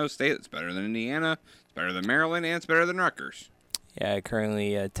than Ohio State. That's better than Indiana. It's better than Maryland, and it's better than Rutgers. Yeah,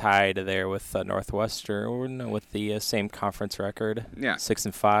 currently tied there with Northwestern with the same conference record. Yeah,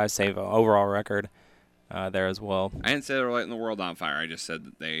 6-5, same overall record there as well. I didn't say they were lighting the world on fire. I just said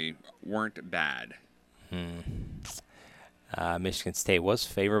that they weren't bad. Michigan State was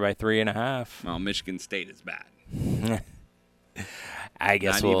favored by 3.5. Well, Michigan State is bad. I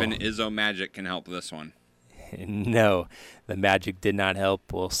guess not even Izzo Magic can help this one. No, the Magic did not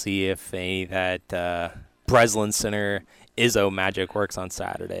help. We'll see if any of that Breslin Center Izzo Magic works on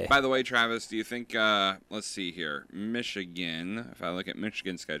Saturday. By the way, Travis, do you think, let's see here, Michigan, if I look at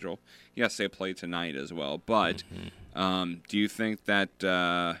Michigan's schedule, yes, they play tonight as well, but do you think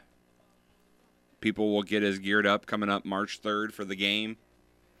that people will get as geared up coming up March 3rd for the game?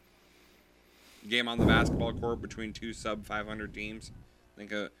 Game on the basketball court between two sub-500 teams?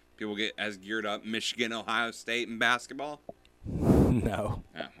 Think people get as geared up, Michigan, Ohio State in basketball? No.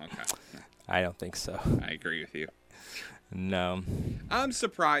 Oh, okay. I don't think so. I agree with you. No. I'm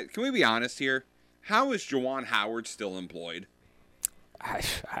surprised. Can we be honest here? How is Juwan Howard still employed? I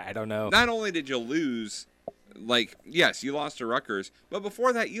don't know. Not only did you lose, yes, you lost to Rutgers, but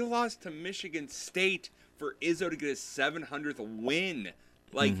before that, you lost to Michigan State for Izzo to get his 700th win.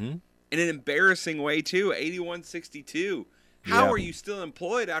 In an embarrassing way, too, 81-62. How are you still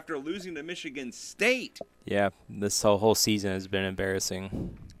employed after losing to Michigan State? Yeah, this whole season has been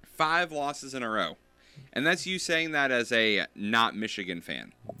embarrassing. 5 losses in a row. And that's you saying that as a not Michigan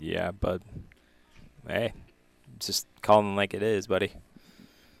fan. Yeah, but, hey, just call them like it is, buddy.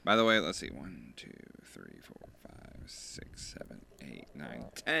 By the way, let's see. 1, 2, 3, 4, 5, 6, 7, 8, 9,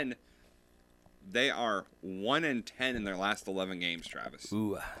 10. They are 1-10 in their last 11 games, Travis.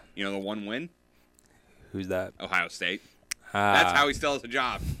 Ooh. You know the one win? Who's that? Ohio State. That's how he still has a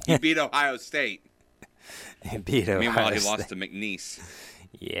job. He beat Ohio State. He beat Ohio State. Meanwhile, he lost to McNeese.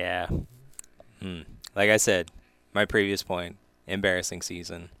 Yeah. Like I said, my previous point, embarrassing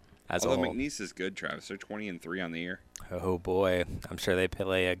season as a whole. McNeese is good, Travis. They're 20-3 on the year. Oh, boy. I'm sure they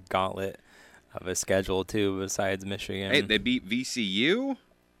play a gauntlet of a schedule, too, besides Michigan. Hey, they beat VCU,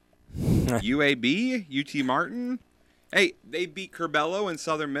 UAB, UT Martin. Hey, they beat Curbelo and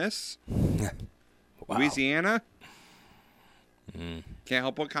Southern Miss. Wow. Louisiana. Can't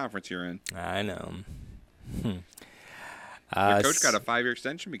help what conference you're in. I know. Your coach got a 5-year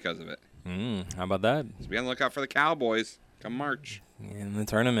extension because of it. How about that? So be on the lookout for the Cowboys come March. In the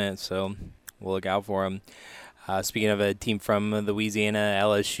tournament, so we'll look out for them. Speaking of a team from Louisiana,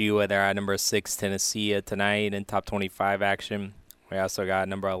 LSU, they're at number 6, Tennessee tonight in top 25 action. We also got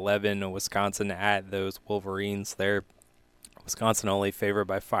number 11, Wisconsin at those Wolverines. They're Wisconsin only favored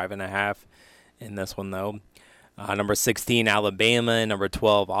by 5.5 in this one, though. Number 16, Alabama, and number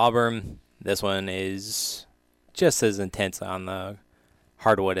 12, Auburn. This one is just as intense on the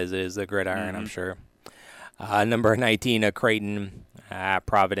hardwood as it is the gridiron, I'm sure. Number 19, Creighton at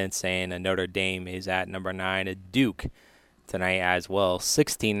Providence, and Notre Dame is at number 9, Duke tonight as well.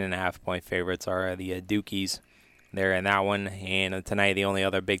 16.5-point favorites are the Dukies there in that one. And tonight, the only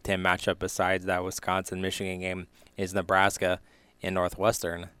other Big Ten matchup besides that Wisconsin-Michigan game is Nebraska and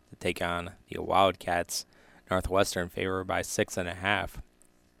Northwestern to take on the Wildcats. Northwestern favored by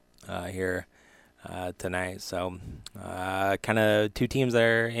 6.5 here tonight. So kind of two teams that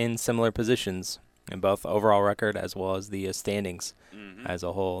are in similar positions in both overall record as well as the standings as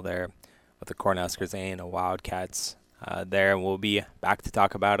a whole there with the Cornhuskers and the Wildcats there. We'll be back to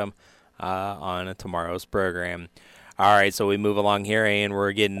talk about them on tomorrow's program. All right, so we move along here, and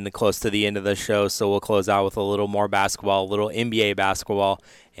we're getting close to the end of the show, so we'll close out with a little more basketball, a little NBA basketball,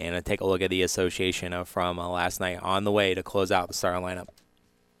 and take a look at the association from last night on the way to close out the starting lineup.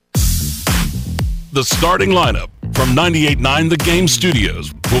 The starting lineup from 98.9 The Game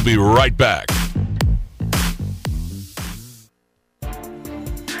Studios. We'll be right back.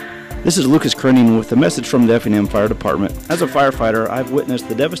 This is Lucas Kerning with a message from the Effingham Fire Department. As a firefighter, I've witnessed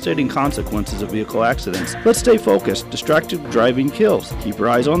the devastating consequences of vehicle accidents. Let's stay focused. Distracted driving kills. Keep your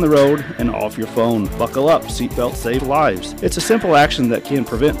eyes on the road and off your phone. Buckle up. Seatbelts save lives. It's a simple action that can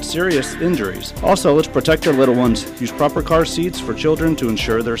prevent serious injuries. Also, let's protect our little ones. Use proper car seats for children to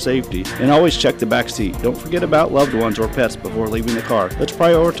ensure their safety. And always check the back seat. Don't forget about loved ones or pets before leaving the car. Let's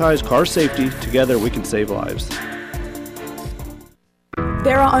prioritize car safety. Together we can save lives.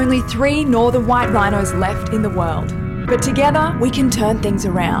 There are only 3 northern white rhinos left in the world, but together we can turn things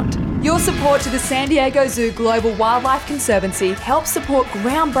around. Your support to the San Diego Zoo Global Wildlife Conservancy helps support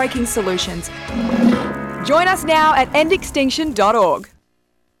groundbreaking solutions. Join us now at endextinction.org.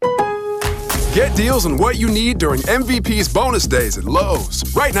 Get deals on what you need during MVP's bonus days at Lowe's.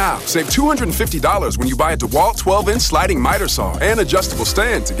 Right now, save $250 when you buy a DeWalt 12-inch sliding miter saw and adjustable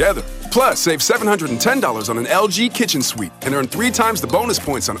stand together. Plus, save $710 on an LG kitchen suite and earn 3 times the bonus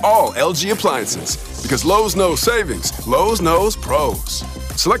points on all LG appliances. Because Lowe's knows savings, Lowe's knows pros.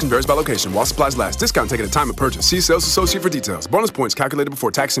 Selection varies by location while supplies last. Discount taken at time of purchase. See sales associate for details. Bonus points calculated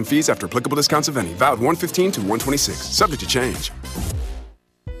before tax and fees after applicable discounts of any. Valid 1/15 to 1/26. Subject to change.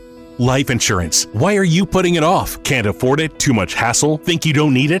 Life insurance. Why are you putting it off? Can't afford it? Too much hassle? Think you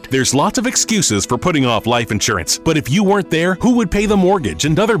don't need it? There's lots of excuses for putting off life insurance. But if you weren't there, who would pay the mortgage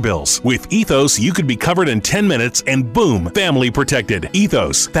and other bills? With Ethos, you could be covered in 10 minutes and boom, family protected.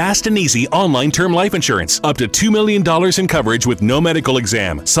 Ethos, fast and easy online term life insurance. Up to $2 million in coverage with no medical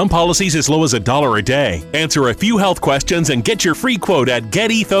exam. Some policies as low as $1 a day. Answer a few health questions and get your free quote at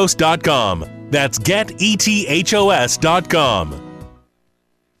getethos.com. That's getethos.com.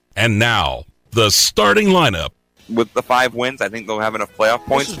 And now, the starting lineup. With the 5 wins, I think they'll have enough playoff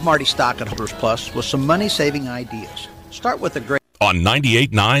points. This is Marty Stock at Holders Plus with some money-saving ideas. Start with a great... On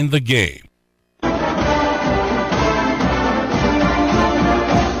 98.9 The Game.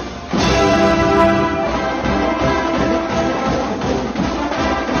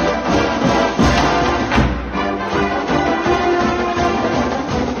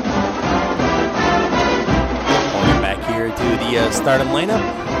 Welcome back here to the starting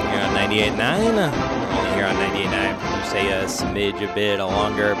lineup. 98.9, only here on 98.9. Just a smidge a bit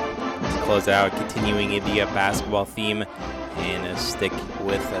longer to close out, continuing in the basketball theme, and stick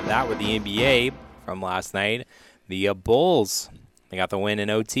with that with the NBA from last night. The Bulls, they got the win in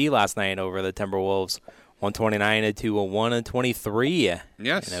OT last night over the Timberwolves, 129 to 123.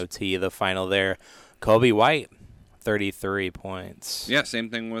 Yes. In OT, the final there. Kobe White, 33 points. Yeah, same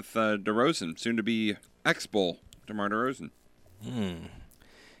thing with DeRozan, soon to be ex-Bull, DeMar DeRozan.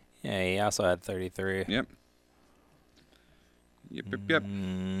 Yeah, he also had 33. Yep.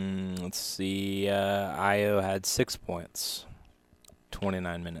 Let's see. Io had 6 points,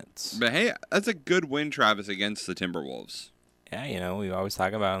 29 minutes. But hey, that's a good win, Travis, against the Timberwolves. Yeah, we always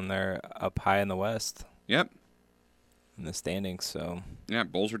talk about them. They're up high in the West. Yep. In the standings, so. Yeah,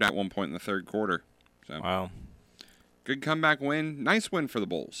 Bulls were down at one point in the third quarter. So. Wow. Good comeback win. Nice win for the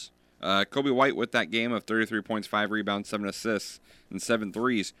Bulls. Kobe White with that game of 33 points, 5 rebounds, 7 assists, and 7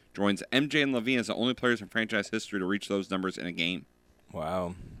 threes joins MJ and Levine as the only players in franchise history to reach those numbers in a game.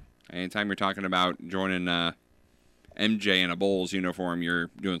 Wow. Anytime you're talking about joining MJ in a Bulls uniform, you're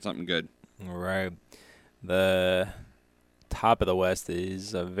doing something good. Right. The top of the West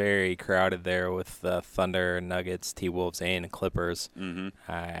is very crowded there with the Thunder, Nuggets, T-Wolves, and Clippers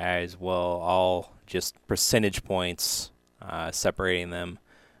as well, all just percentage points separating them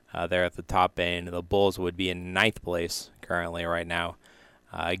there at the top end. The Bulls would be in 9th place currently right now.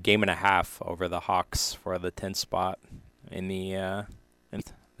 A game and a half over the Hawks for the 10th spot in the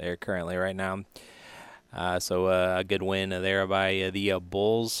they're currently right now. So a good win there by the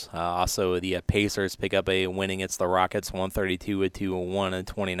Bulls. Also, the Pacers pick up a win against the Rockets, 132 to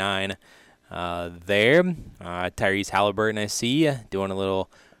 129. There, Tyrese Halliburton, I see, doing a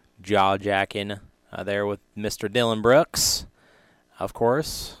little jaw-jacking there with Mr. Dillon Brooks, of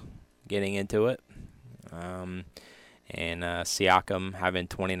course, getting into it. And Siakam having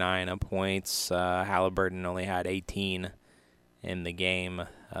 29 points. Halliburton only had 18 in the game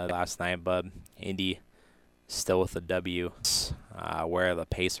last night, but Indy still with the W. Where are the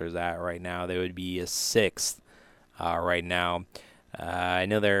Pacers at right now? They would be 6th right now. I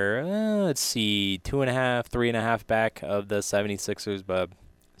know they're, let's see, 2.5, 3.5 back of the 76ers, but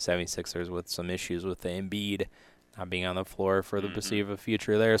 76ers with some issues with the Embiid not being on the floor for the foreseeable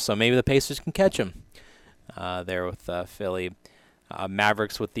future there. So maybe the Pacers can catch him there with Philly.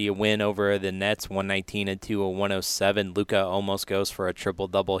 Mavericks with the win over the Nets, 119 to 107. Luka almost goes for a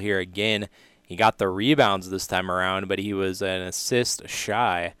triple-double here again. He got the rebounds this time around, but he was an assist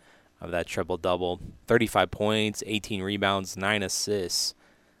shy of that triple-double. 35 points, 18 rebounds, 9 assists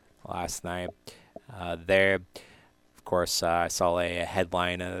last night there. Of course, I saw a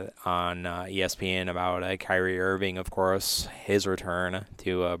headline on ESPN about Kyrie Irving, of course, his return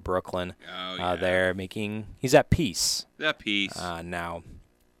to Brooklyn. There, he's at peace. At peace. Now,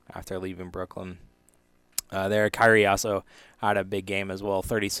 after leaving Brooklyn. There, Kyrie also had a big game as well,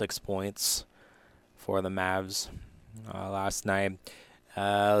 36 points for the Mavs last night.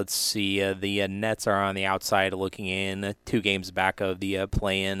 Let's see, the Nets are on the outside looking in, 2 games back of the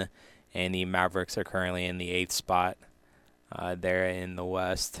play-in, and the Mavericks are currently in the 8th spot there in the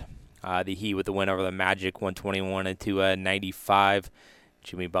West. The Heat with the win over the Magic, 121 to 95.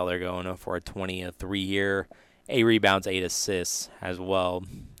 Jimmy Butler going for a 23 here, 8 rebounds, 8 assists as well.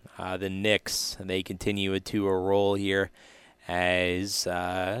 The Knicks, they continue to roll here as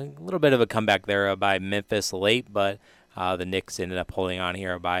a little bit of a comeback there by Memphis late, but the Knicks ended up holding on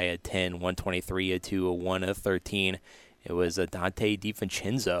here by a 10, 123 to 113. It was Dante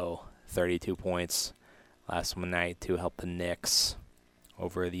DiVincenzo, 32 points last night to help the Knicks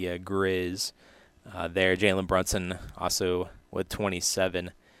over the Grizz. There, Jalen Brunson also with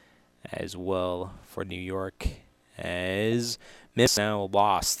 27 as well for New York, as Memphis now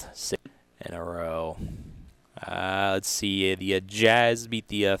lost 6 in a row. Let's see, the Jazz beat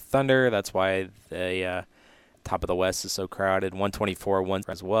the Thunder. That's why the top of the West is so crowded. 124-1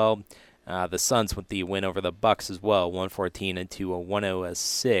 as well. The Suns with the win over the Bucks as well. 114 to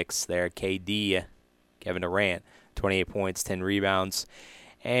 106. There, KD, Kevin Durant, 28 points, 10 rebounds.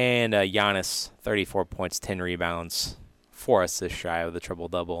 And Giannis, 34 points, 10 rebounds, 4 assists shy of the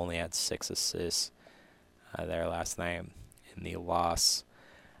triple-double. Only had 6 assists there last night in the loss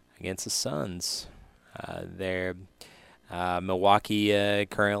against the Suns. There, Milwaukee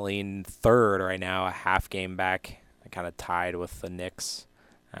currently in 3rd right now, a half game back, kind of tied with the Knicks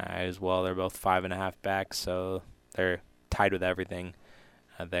as well. They're both 5.5 back, so they're tied with everything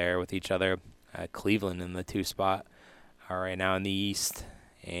there with each other. Cleveland in the 2 spot right now in the East.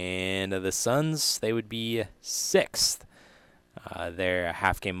 And the Suns, they would be 6th. They're a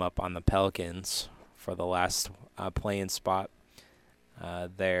half game up on the Pelicans for the last play-in spot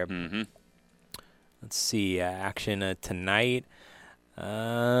there. Let's see, action tonight.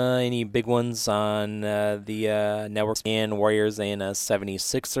 Any big ones on the Network and Warriors and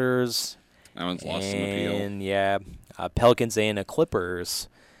 76ers? That one's lost in appeal. And, yeah, Pelicans and Clippers.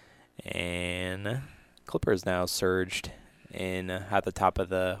 And Clippers now surged in at the top of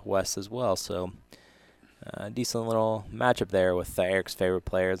the West as well. So, decent little matchup there with Eric's favorite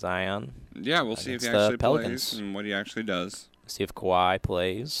player, Zion. Yeah, we'll see if he actually plays and what he actually does. See if Kawhi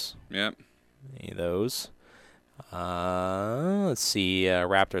plays. Yep. Any of those. Let's see.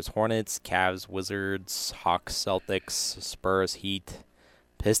 Raptors, Hornets, Cavs, Wizards, Hawks, Celtics, Spurs, Heat,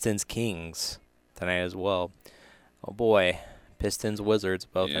 Pistons, Kings tonight as well. Oh, boy. Pistons, Wizards,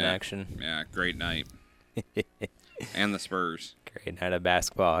 both in action. Yeah, great night. And the Spurs. Great night of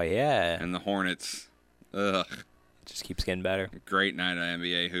basketball, yeah. And the Hornets. Ugh. It just keeps getting better. Great night of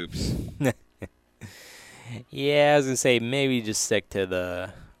NBA hoops. Yeah, I was going to say maybe just stick to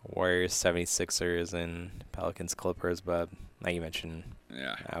the Warriors, 76ers, and Pelicans, Clippers, but like you mentioned,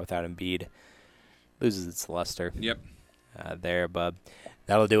 without Embiid loses its luster. Yep. There, but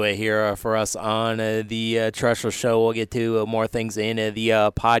that'll do it here for us on the Terrestrial Show. We'll get to more things in the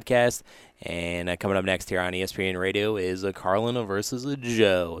podcast. And coming up next here on ESPN Radio is Carlin versus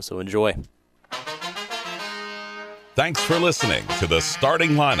Joe. So enjoy. Thanks for listening to the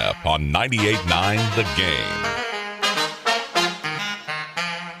starting lineup on 98.9 The Game.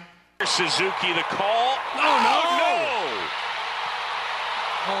 Suzuki, the call. Oh, no!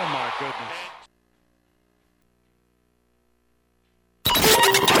 Oh, my goodness.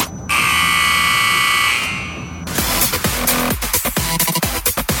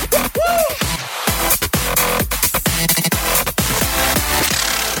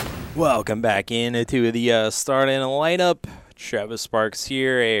 Welcome back into the starting lineup. Travis Sparks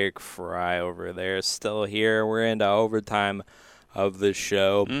here, Eric Fry over there, still here. We're into overtime of the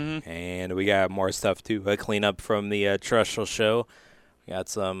show, and we got more stuff to clean up from the Terrestrial Show. We got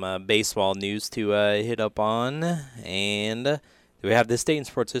some baseball news to hit up on, and do we have this day in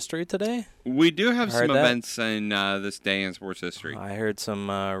sports history today? We do have some events in this day in sports history. I heard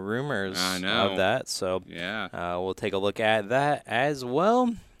some rumors of that, so yeah, we'll take a look at that as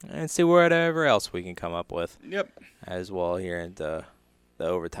well and see whatever else we can come up with. Yep. As well here in the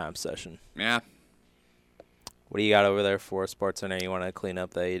overtime session. Yeah. What do you got over there for Sports Center you want to clean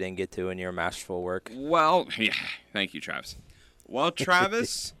up that you didn't get to in your masterful work? Well, yeah, thank you, Travis. Well,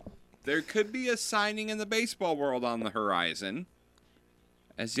 Travis, there could be a signing in the baseball world on the horizon.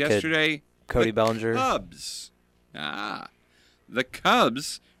 As yesterday, Cody Bellinger. Cubs. The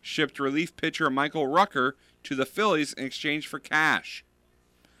Cubs shipped relief pitcher Michael Rucker to the Phillies in exchange for cash.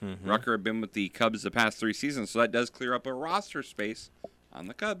 Rucker had been with the Cubs the past 3 seasons, so that does clear up a roster space on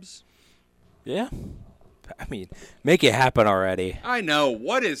the Cubs. Yeah. I mean, make it happen already. I know.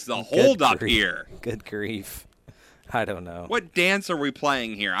 What is the holdup here? Good grief. I don't know. What dance are we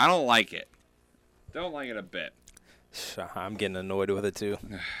playing here? I don't like it. Don't like it a bit. I'm getting annoyed with it, too.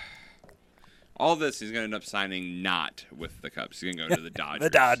 All this, he's going to end up signing not with the Cubs. He's going to go to the Dodgers. The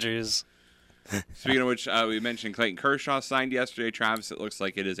Dodgers. Speaking of which, we mentioned Clayton Kershaw signed yesterday. Travis, it looks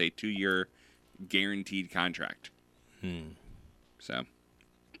like it is a 2-year guaranteed contract. So,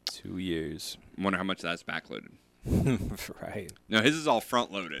 2 years. I wonder how much that's backloaded. Right. No, his is all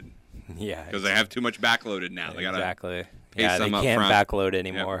front-loaded. Yeah. Because they have too much backloaded now. They exactly. Pay Yeah, they some up can't front. backload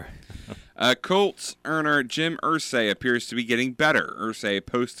anymore. Yep. Colts earner Jim Irsay appears to be getting better. Irsay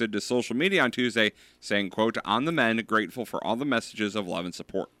posted to social media on Tuesday saying, quote, "On the mend, grateful for all the messages of love and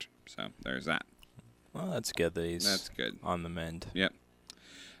support." So there's that. Well, that's good that he's on the mend. Yep.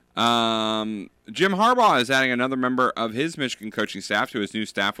 Jim Harbaugh is adding another member of his Michigan coaching staff to his new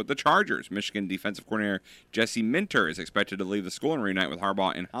staff with the Chargers. Michigan defensive coordinator Jesse Minter is expected to leave the school and reunite with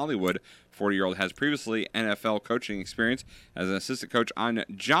Harbaugh in Hollywood. 40-year-old has previously NFL coaching experience as an assistant coach on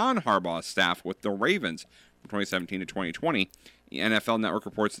John Harbaugh's staff with the Ravens from 2017 to 2020. The NFL Network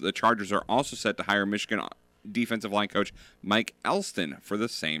reports that the Chargers are also set to hire Michigan defensive line coach Mike Elston for the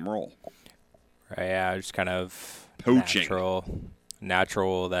same role. Right, yeah, just kind of poaching.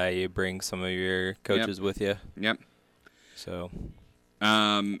 Natural that you bring some of your coaches with you. Yep. So,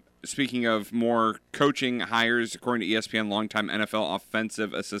 speaking of more coaching hires, according to ESPN, longtime NFL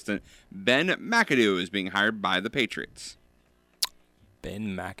offensive assistant Ben McAdoo is being hired by the Patriots.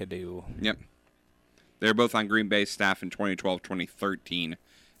 Ben McAdoo. Yep. They're both on Green Bay staff in 2012-2013,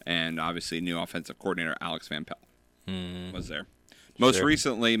 and obviously new offensive coordinator Alex Van Pelt was there. Most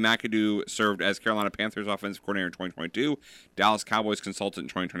recently, McAdoo served as Carolina Panthers offensive coordinator in 2022, Dallas Cowboys consultant in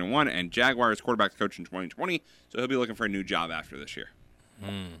 2021, and Jaguars quarterback coach in 2020, so he'll be looking for a new job after this year.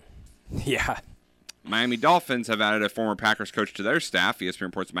 Yeah. Miami Dolphins have added a former Packers coach to their staff. ESPN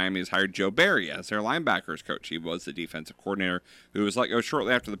reports Miami has hired Joe Barry as their linebackers coach. He was the defensive coordinator who was let go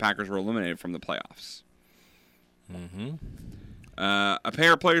shortly after the Packers were eliminated from the playoffs. A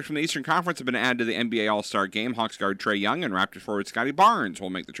pair of players from the Eastern Conference have been added to the NBA All-Star Game. Hawks guard Trae Young and Raptors forward Scotty Barnes will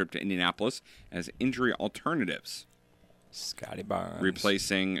make the trip to Indianapolis as injury alternatives. Scotty Barnes.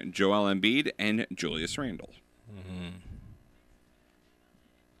 Replacing Joel Embiid and Julius Randle.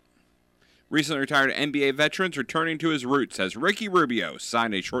 Recently retired NBA veterans returning to his roots as Ricky Rubio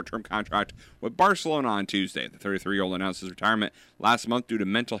signed a short-term contract with Barcelona on Tuesday. The 33-year-old announced his retirement last month due to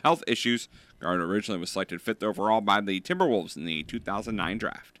mental health issues. Guard originally was selected 5th overall by the Timberwolves in the 2009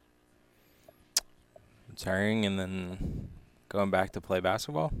 draft. Retiring and then going back to play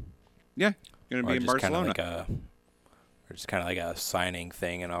basketball? Yeah, going to be in Barcelona. Or just kind of like a signing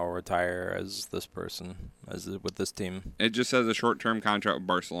thing, and I'll retire as this person, with this team. It just says a short-term contract with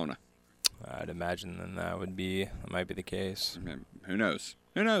Barcelona. I'd imagine then that might be the case. Who knows?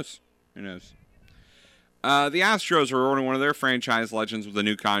 Who knows? The Astros are rewarding one of their franchise legends with a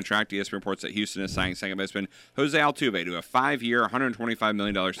new contract. ESPN reports that Houston is signing second baseman Jose Altuve to a 5-year, $125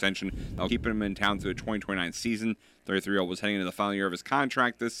 million extension that will keep him in town through the 2029 season. 33-year-old was heading into the final year of his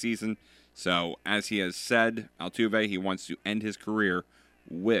contract this season. So, as he has said, Altuve, he wants to end his career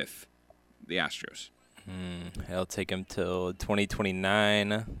with the Astros. It'll take him till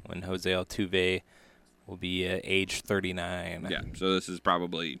 2029 when Jose Altuve will be age 39. Yeah, so this is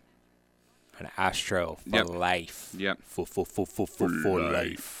probably an Astro for life. Yep. For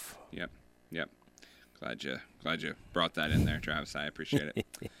life. Yep. Glad you brought that in there, Travis. I appreciate it.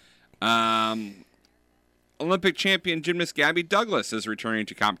 Olympic champion gymnast Gabby Douglas is returning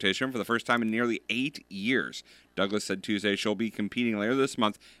to competition for the first time in nearly 8 years. Douglas said Tuesday she'll be competing later this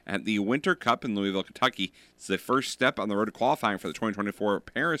month at the Winter Cup in Louisville, Kentucky. It's the first step on the road to qualifying for the 2024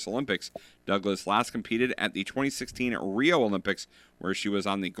 Paris Olympics. Douglas last competed at the 2016 Rio Olympics, where she was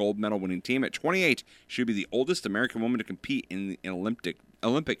on the gold medal winning team. At 28, she would be the oldest American woman to compete in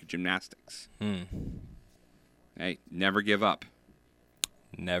Olympic gymnastics. Hey, never give up.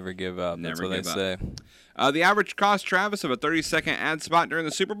 Never give up. That's what they say. The average cost, Travis, of a 30-second ad spot during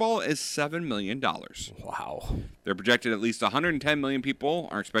the Super Bowl is $7 million. Wow. They're projected at least 110 million people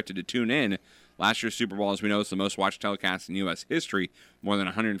are expected to tune in. Last year's Super Bowl, as we know, is the most watched telecast in U.S. history. More than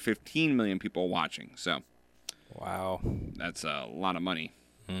 115 million people watching. So, wow. That's a lot of money.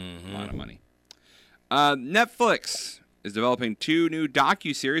 A lot of money. Netflix is developing 2 new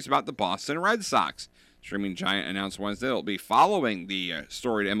docuseries about the Boston Red Sox. Streaming giant announced Wednesday it will be following the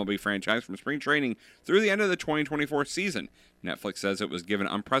storied MLB franchise from spring training through the end of the 2024 season. Netflix says it was given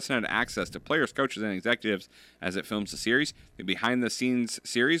unprecedented access to players, coaches, and executives as it films the series. The behind-the-scenes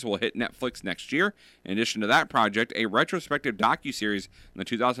series will hit Netflix next year. In addition to that project, a retrospective docuseries on the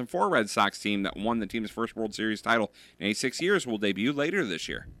 2004 Red Sox team that won the team's first World Series title in 86 years will debut later this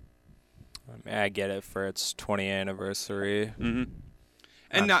year. I get it for its 20th anniversary.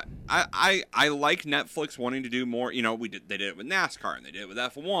 And I like Netflix wanting to do more. You know, they did it with NASCAR, and they did it with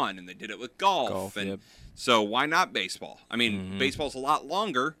F1, and they did it with golf. And so why not baseball? I mean, baseball's a lot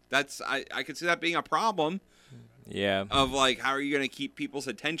longer. I could see that being a problem. Yeah. Of like, how are you going to keep people's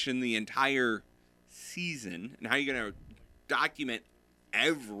attention the entire season, and how are you going to document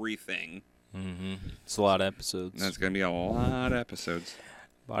everything? It's a lot of episodes. That's going to be a lot of episodes.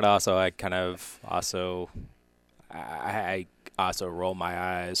 But also, I also roll my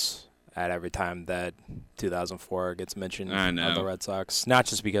eyes at every time that 2004 gets mentioned of the Red Sox. Not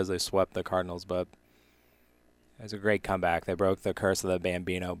just because they swept the Cardinals, but it was a great comeback. They broke the curse of the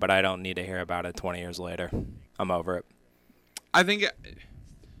Bambino, but I don't need to hear about it 20 years later. I'm over it. I think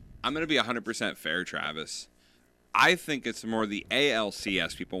I'm going to be 100% fair, Travis. I think it's more the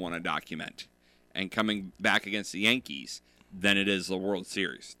ALCS people want to document and coming back against the Yankees than it is the World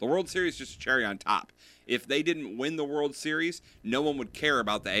Series. The World Series is just a cherry on top. If they didn't win the World Series, no one would care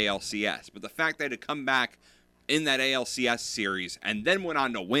about the ALCS. But the fact that it come back in that ALCS series and then went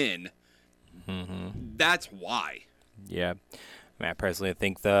on to win, that's why. Yeah. I personally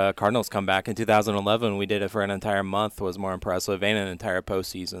think the Cardinals comeback in 2011, we did it for an entire month, was more impressive, and an entire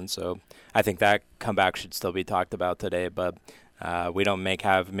postseason. So I think that comeback should still be talked about today, but we don't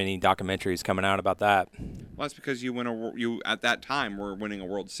have many documentaries coming out about that. Well, that's because you at that time were winning a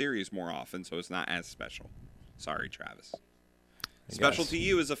World Series more often, so it's not as special. Sorry, Travis. Special to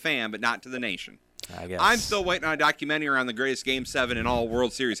you as a fan, but not to the nation. I guess. I'm still waiting on a documentary around the greatest Game 7 in all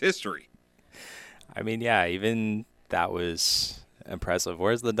World Series history. I mean, yeah, even that was impressive.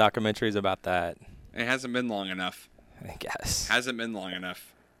 Where's the documentaries about that? It hasn't been long enough. I guess. Hasn't been long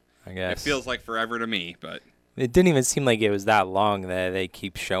enough. I guess. It feels like forever to me, but it didn't even seem like it was that long that they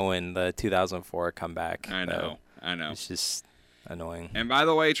keep showing the 2004 comeback. I know. It's just annoying. And by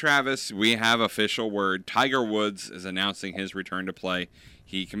the way, Travis, we have official word. Tiger Woods is announcing his return to play.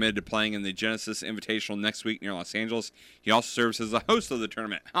 He committed to playing in the Genesis Invitational next week near Los Angeles. He also serves as the host of the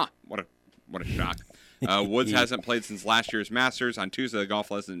tournament. What a shock. Woods hasn't played since last year's Masters. On Tuesday, the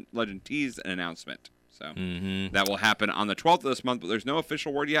golf legend teased an announcement. So that will happen on the 12th of this month, but there's no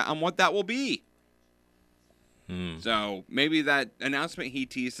official word yet on what that will be. So maybe that announcement he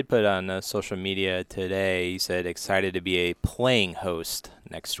teased. He put on social media today, he said excited to be a playing host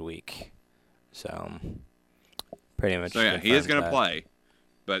next week. So pretty much. So yeah, he is going to play,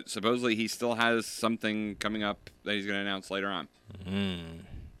 but supposedly he still has something coming up that he's going to announce later on.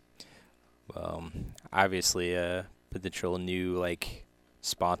 Well, obviously a potential new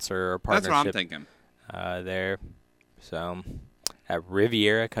sponsor or partnership. That's what I'm thinking. There. So at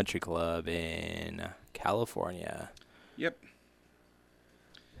Riviera Country Club in California. Yep.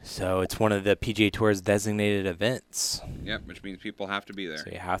 So it's one of the PGA Tour's designated events. Yep, which means people have to be there.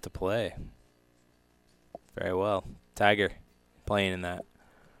 So you have to play. Very well. Tiger playing in that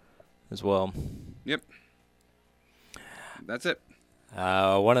as well. Yep. That's it.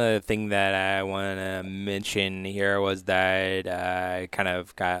 One of the things that I want to mention here was that I kind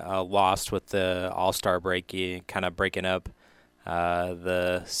of got lost with the All-Star break, kind of breaking up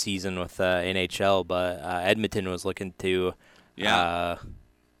the season with NHL, but Edmonton was looking to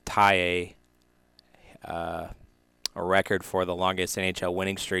tie a record for the longest NHL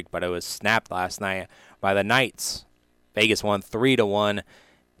winning streak, but it was snapped last night by the Knights. Vegas won 3-1,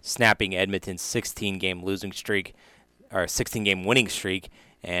 snapping Edmonton's 16-game losing streak, or 16-game winning streak,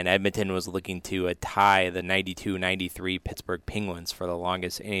 and Edmonton was looking to tie the 92-93 Pittsburgh Penguins for the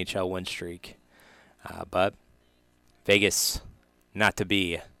longest NHL win streak. But Vegas, not to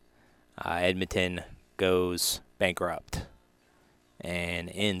be. Edmonton goes bankrupt and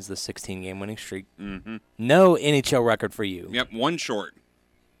ends the 16-game winning streak. Mm-hmm. No NHL record for you. Yep, one short.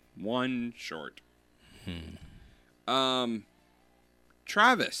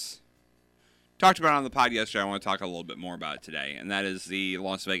 Travis. Talked about it on the pod yesterday. I want to talk a little bit more about it today, and that is the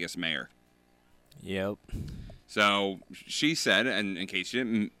Las Vegas mayor. Yep. So she said, and in case you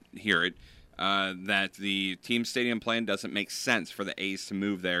didn't hear it, that the team stadium plan doesn't make sense for the A's to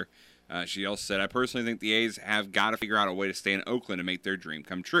move there. She also said, I personally think the A's have got to figure out a way to stay in Oakland and make their dream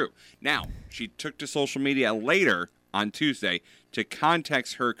come true. Now, she took to social media later on Tuesday to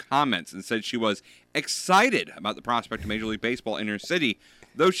context her comments and said she was excited about the prospect of Major League Baseball in her city.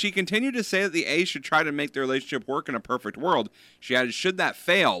 Though she continued to say that the A's should try to make their relationship work in a perfect world, she added, should that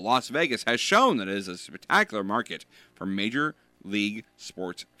fail, Las Vegas has shown that it is a spectacular market for Major League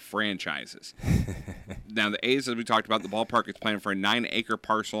sports franchises. Now, the A's, as we talked about, the ballpark is planning for a 9-acre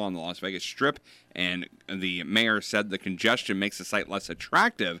parcel on the Las Vegas Strip, and the mayor said the congestion makes the site less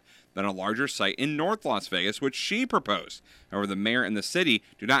attractive than a larger site in North Las Vegas, which she proposed. However, the mayor and the city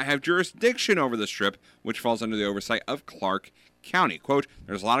do not have jurisdiction over the Strip, which falls under the oversight of Clark County. Quote,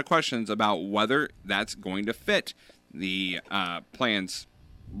 there's a lot of questions about whether that's going to fit the plans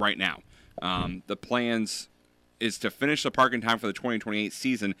right now. The plans is to finish the park in time for the 2028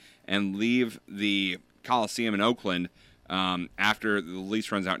 season and leave the Coliseum in Oakland after the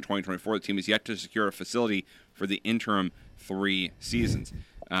lease runs out in 2024. The team is yet to secure a facility for the interim 3 seasons.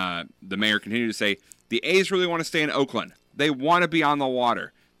 The mayor continued to say, the A's really want to stay in Oakland. They want to be on the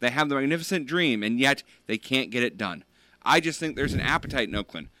water. They have the magnificent dream, and yet they can't get it done. I just think there's an appetite in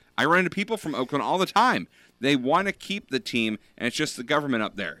Oakland. I run into people from Oakland all the time. They want to keep the team, and it's just the government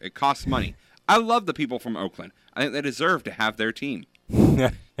up there. It costs money. I love the people from Oakland. I think they deserve to have their team.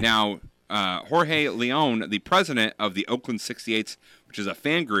 Now, Jorge Leon, the president of the Oakland 68s, which is a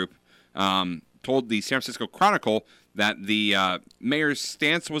fan group, told the San Francisco Chronicle that the mayor's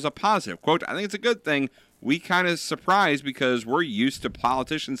stance was a positive. Quote, I think it's a good thing. We kind of surprised because we're used to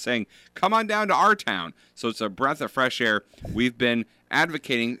politicians saying, come on down to our town. So it's a breath of fresh air. We've been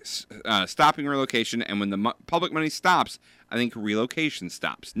advocating stopping relocation, and when the public money stops, I think relocation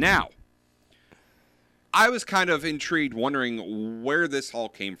stops. Now, I was kind of intrigued, wondering where this all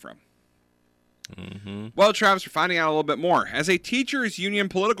came from. Mm-hmm. Well, Travis, we're finding out a little bit more. As a teachers' union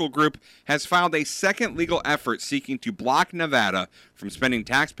political group has filed a second legal effort seeking to block Nevada from spending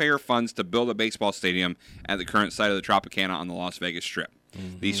taxpayer funds to build a baseball stadium at the current site of the Tropicana on the Las Vegas Strip.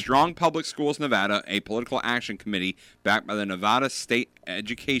 Mm-hmm. The Strong Public Schools Nevada, a political action committee backed by the Nevada State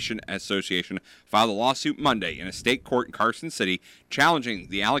Education Association, filed a lawsuit Monday in a state court in Carson City challenging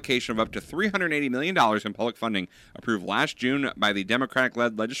the allocation of up to $380 million in public funding approved last June by the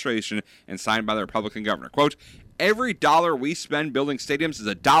Democratic-led legislation and signed by the Republican governor. Quote, every dollar we spend building stadiums is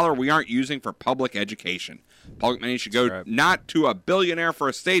a dollar we aren't using for public education. Public money should go not to a billionaire for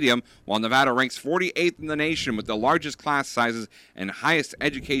a stadium, while Nevada ranks 48th in the nation with the largest class sizes and highest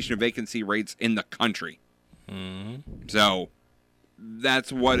education vacancy rates in the country. Mm-hmm. So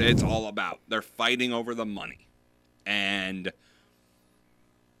that's what it's all about. They're fighting over the money. And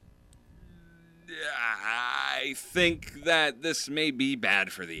I think that this may be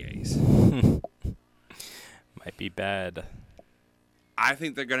bad for the A's. Might be bad. I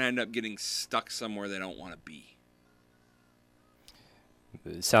think they're going to end up getting stuck somewhere they don't want to be.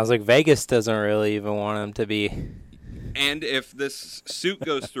 It sounds like Vegas doesn't really even want them to be. And if this suit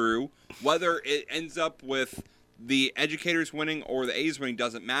goes through, whether it ends up with the educators winning or the A's winning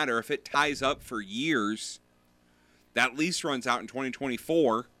doesn't matter. If it ties up for years, that lease runs out in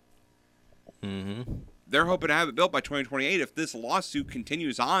 2024. Mm-hmm. They're hoping to have it built by 2028. If this lawsuit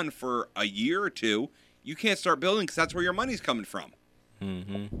continues on for a year or two, you can't start building because that's where your money's coming from.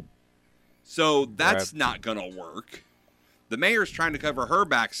 Mm-hmm. So that's not going to work. The mayor's trying to cover her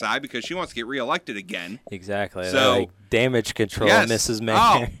backside because she wants to get reelected again. Exactly. So like damage control, yes. Mrs. Mayor.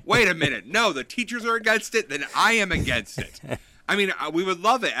 Oh, wait a minute. No, the teachers are against it, then I am against it. I mean, we would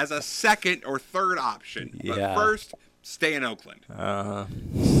love it as a second or third option. But first, stay in Oakland. Uh-huh.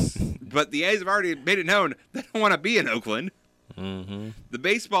 But the A's have already made it known they don't want to be in Oakland. Mm-hmm. The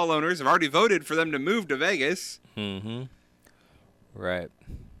baseball owners have already voted for them to move to Vegas. Mm-hmm. Right.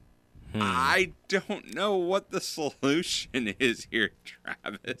 I don't know what the solution is here,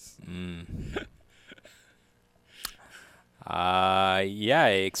 Travis. Yeah,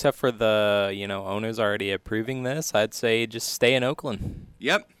 except for the, owners already approving this, I'd say just stay in Oakland.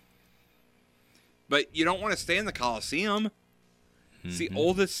 Yep. But you don't want to stay in the Coliseum. It's the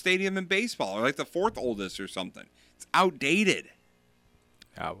oldest stadium in baseball, or like the fourth oldest or something. It's outdated.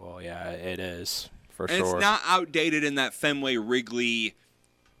 Oh, well, yeah, it is, for and sure. It's not outdated in that Fenway Wrigley,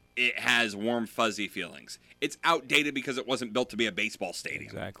 it has warm, fuzzy feelings. It's outdated because it wasn't built to be a baseball stadium.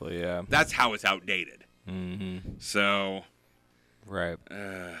 Exactly, yeah. That's how it's outdated. Mm-hmm. So. Right.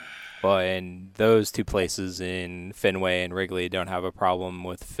 Well, and those two places in Fenway and Wrigley don't have a problem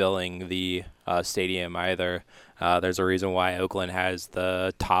with filling the stadium either. There's a reason why Oakland has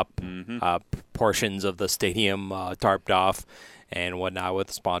the top portions of the stadium tarped off and whatnot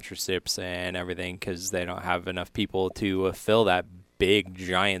with sponsorships and everything because they don't have enough people to fill that big,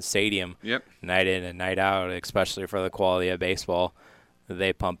 giant stadium night in and night out, especially for the quality of baseball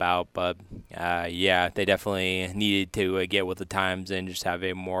they pump out. But, yeah, they definitely needed to get with the times and just have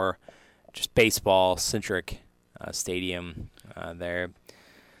a more just baseball-centric stadium there.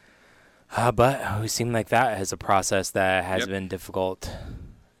 But it seemed like that is a process that has been difficult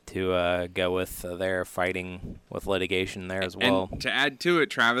to go with. They're fighting with litigation there as well. And to add to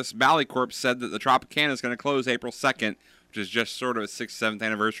it, Travis, Ballycorp said that the Tropicana is going to close April 2nd, which is just sort of a 6th, 7th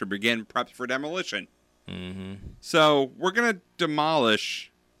anniversary, begin preps for demolition. Mm-hmm. So we're going to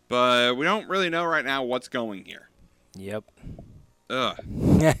demolish, but we don't really know right now what's going here. Yep. Ugh.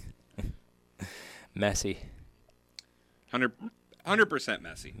 Messy. 100%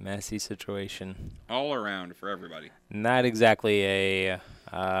 messy. Messy situation. All around for everybody. Not exactly a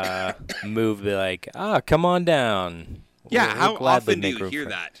move to be like, come on down. Yeah, how often do you hear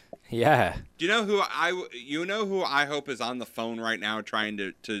that? Yeah. Do you know who I hope is on the phone right now trying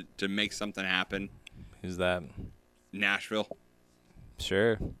to make something happen? Who's that? Nashville.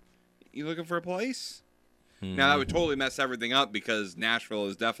 Sure. You looking for a place? Now, that would totally mess everything up because Nashville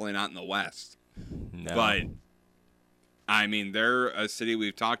is definitely not in the West. No. But, I mean, they're a city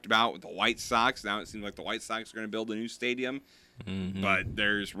we've talked about with the White Sox. Now it seems like the White Sox are going to build a new stadium. But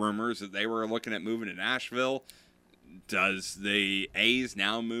there's rumors that they were looking at moving to Nashville. Does the A's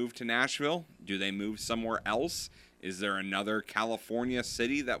now move to Nashville? Do they move somewhere else? Is there another California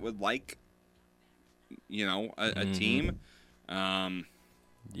city that would like, a team?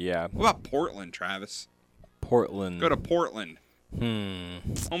 Yeah. What about Portland, Travis? Portland. Go to Portland. Home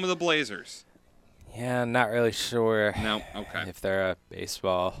of the Blazers. Yeah, not really sure. No, okay. If they're a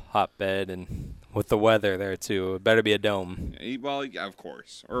baseball hotbed and with the weather there too, it better be a dome. Well, yeah, of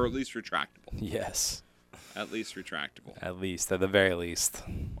course, or at least retractable. Yes. At least retractable. At least, at the very least.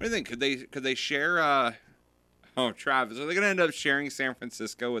 What do you think? Could they share? Travis, are they going to end up sharing San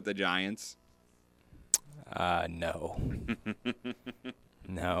Francisco with the Giants? No.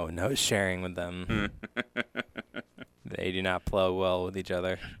 No sharing with them. They do not play well with each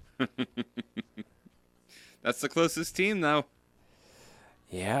other. That's the closest team, though.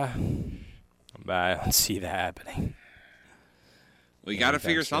 Yeah. But I don't see that happening. Well, you got to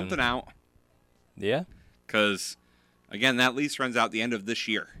figure something out. Yeah. Because, again, that lease runs out the end of this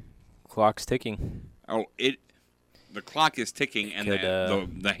year. Clock's ticking. Oh, the clock is ticking, and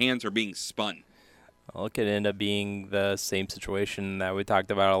the hands are being spun. Well, it could end up being the same situation that we talked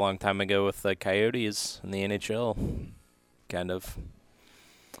about a long time ago with the Coyotes in the NHL. Kind of.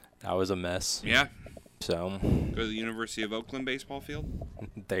 That was a mess. Yeah. So. Go to the University of Oakland baseball field.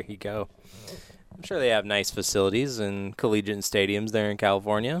 There you go. I'm sure they have nice facilities and collegiate stadiums there in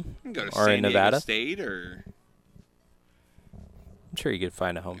California. You can go to or San in Diego Nevada. State or. I'm sure you could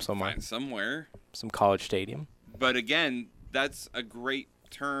find a home somewhere. Find somewhere. Some college stadium. But again, that's a great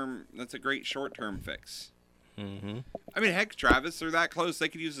term. That's a great short-term fix. Mm-hmm. I mean, heck, Travis, they're that close. They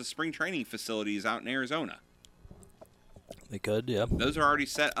could use the spring training facilities out in Arizona. They could, yeah. Those are already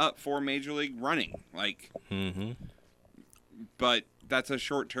set up for Major League running. But that's a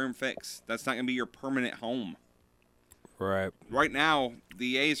short-term fix. That's not going to be your permanent home. Right. Right now,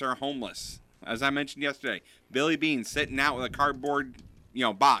 the A's are homeless. As I mentioned yesterday, Billy Bean sitting out with a cardboard,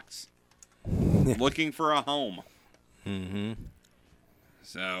 box, looking for a home. Mm-hmm.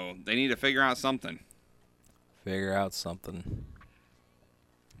 So they need to figure out something. Figure out something.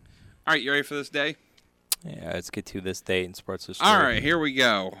 All right, you ready for this day? Yeah, let's get to this date in sports history. All right, here we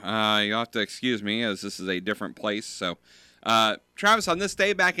go. You'll have to excuse me as this is a different place. So, Travis, on this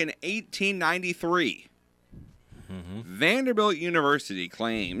day back in 1893, Vanderbilt University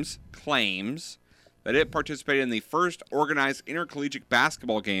claims that it participated in the first organized intercollegiate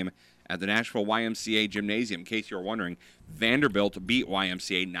basketball game at the Nashville YMCA Gymnasium. In case you were wondering, Vanderbilt beat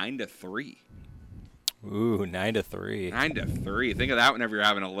YMCA 9-3. Ooh, 9-3. 9-3. Think of that whenever you're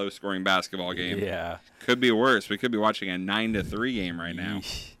having a low-scoring basketball game. Yeah. Could be worse. We could be watching a 9-3 game right now.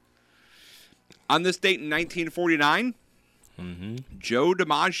 On this date in 1949, Joe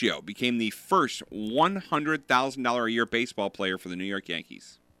DiMaggio became the first $100,000 a year baseball player for the New York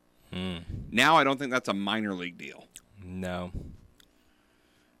Yankees. Now I don't think that's a minor league deal. No.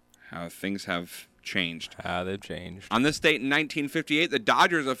 How things have changed. How they've changed. On this date in 1958, the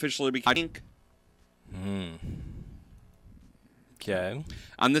Dodgers officially became Okay.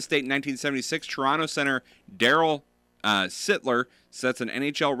 On this date in 1976, Toronto center Darryl Sittler sets an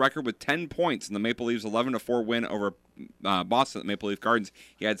NHL record with 10 points in the Maple Leafs' 11-4 win over Boston at Maple Leaf Gardens.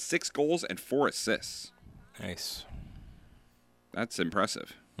 He had 6 goals and 4 assists. Nice. That's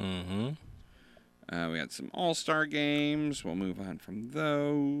impressive. We had some All-Star games. We'll move on from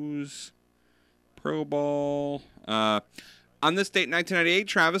those. Pro Bowl. On this date, 1998,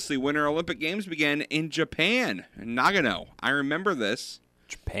 Travis, the Winter Olympic Games began in Japan, in Nagano. I remember this.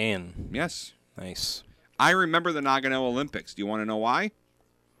 Japan. Yes. Nice. I remember the Nagano Olympics. Do you want to know why?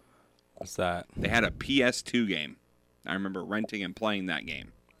 What's that? They had a PS2 game. I remember renting and playing that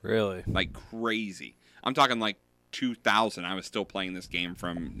game. Really? Like crazy. I'm talking like 2000. I was still playing this game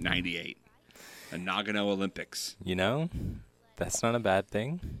from 98. The Nagano Olympics. You know, that's not a bad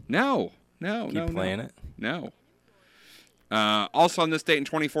thing. No. Keep playing it. No. Also on this date in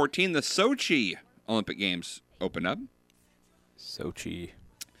 2014, the Sochi Olympic Games opened up. Sochi.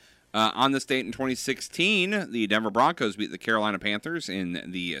 On this date in 2016, the Denver Broncos beat the Carolina Panthers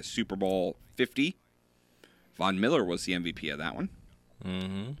in the Super Bowl 50. Von Miller was the MVP of that one.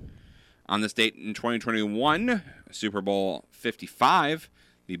 On this date in 2021, Super Bowl 55,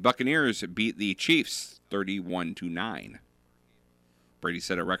 the Buccaneers beat the Chiefs 31-9. Brady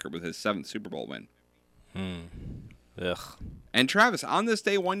set a record with his 7th Super Bowl win. Ugh. And Travis, on this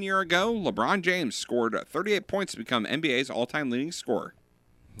day 1 year ago, LeBron James scored 38 points to become NBA's all-time leading scorer.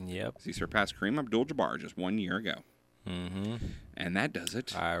 Yep. He surpassed Kareem Abdul-Jabbar just 1 year ago. And that does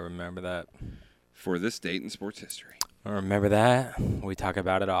it. I remember that. For this date in sports history. I remember that. We talk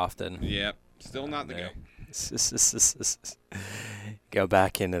about it often. Yep. Still not the go. Go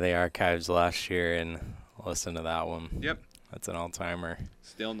back into the archives last year and listen to that one. Yep. That's an all-timer.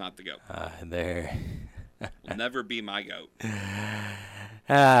 Still not the go. There. Will never be my goat.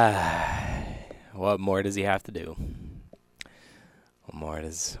 What more does he have to do? What more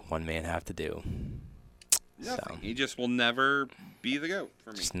does one man have to do? Nothing. So, He just will never be the GOAT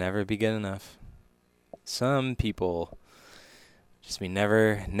for me. Just never be good enough. Some people just be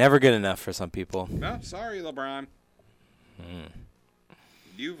never good enough for some people. No, sorry, LeBron.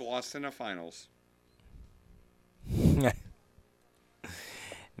 You've lost in the finals.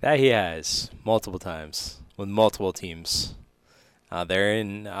 That he has multiple times with multiple teams. There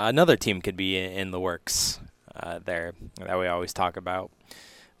and another team could be in the works there that we always talk about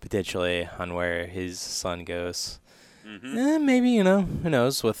potentially on where his son goes. Maybe, who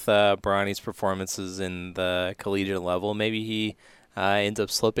knows, with Bronny's performances in the collegiate level, maybe he ends up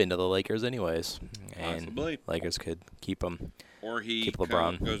slipping to the Lakers anyways. Possibly. And Lakers could keep him. Or he keep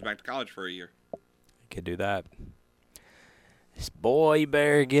LeBron. Goes back to college for a year. Could do that. This boy, you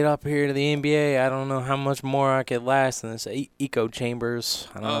better get up here to the NBA. I don't know how much more I could last in this echo chambers.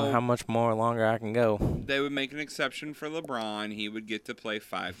 I don't know how much more longer I can go. They would make an exception for LeBron. He would get to play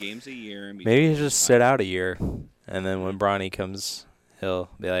 5 games a year. And maybe he'll just sit out a year. And then when Bronny comes, he'll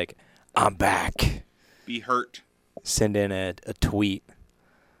be like, I'm back. Be hurt. Send in a tweet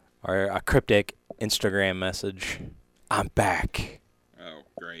or a cryptic Instagram message. I'm back. Oh,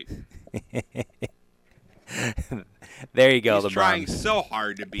 great. There you go, He's LeBron. trying so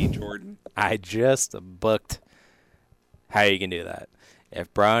hard to beat Jordan. I just booked how you can do that.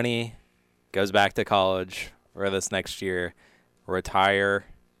 If Bronny goes back to college for this next year, retire,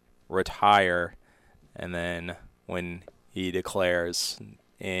 and then when he declares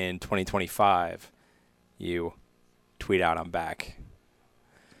in 2025, you tweet out, I'm back.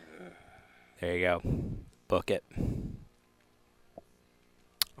 There you go. Book it.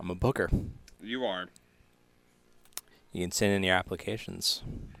 I'm a booker. You are. You can send in your applications.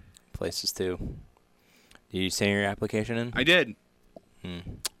 Places too. Did you send your application in? I did.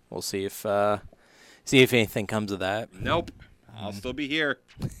 We'll see if See if anything comes of that. Nope. I'll still be here.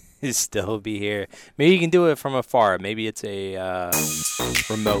 Still be here. Maybe you can do it from afar. Maybe it's a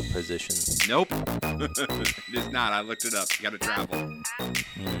remote position. Nope. It is not. I looked it up. You got to travel.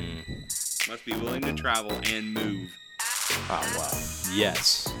 Must be willing to travel and move. Oh, well.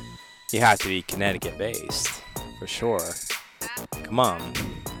 Yes. You have to be Connecticut-based, for sure. Come on.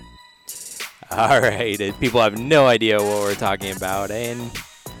 All right. People have no idea what we're talking about, and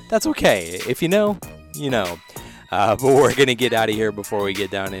that's okay. If you know, you know. But we're going to get out of here before we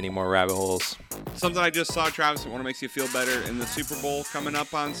get down any more rabbit holes. Something I just saw, Travis, that makes you feel better. In the Super Bowl coming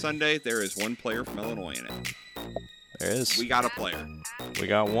up on Sunday, there is one player from Illinois in it. There is. We got a player. We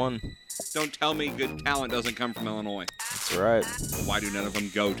got one. Don't tell me good talent doesn't come from Illinois. That's right. Well, why do none of them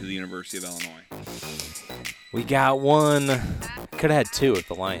go to the University of Illinois? We got one. Could have had two with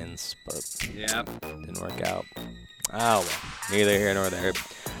the Lions, but didn't work out. Oh, well. Neither here nor there.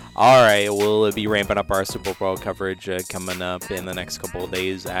 All right, we'll be ramping up our Super Bowl coverage coming up in the next couple of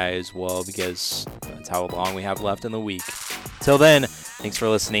days as well, because that's how long we have left in the week. Till then, thanks for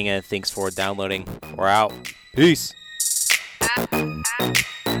listening and thanks for downloading. We're out. Peace.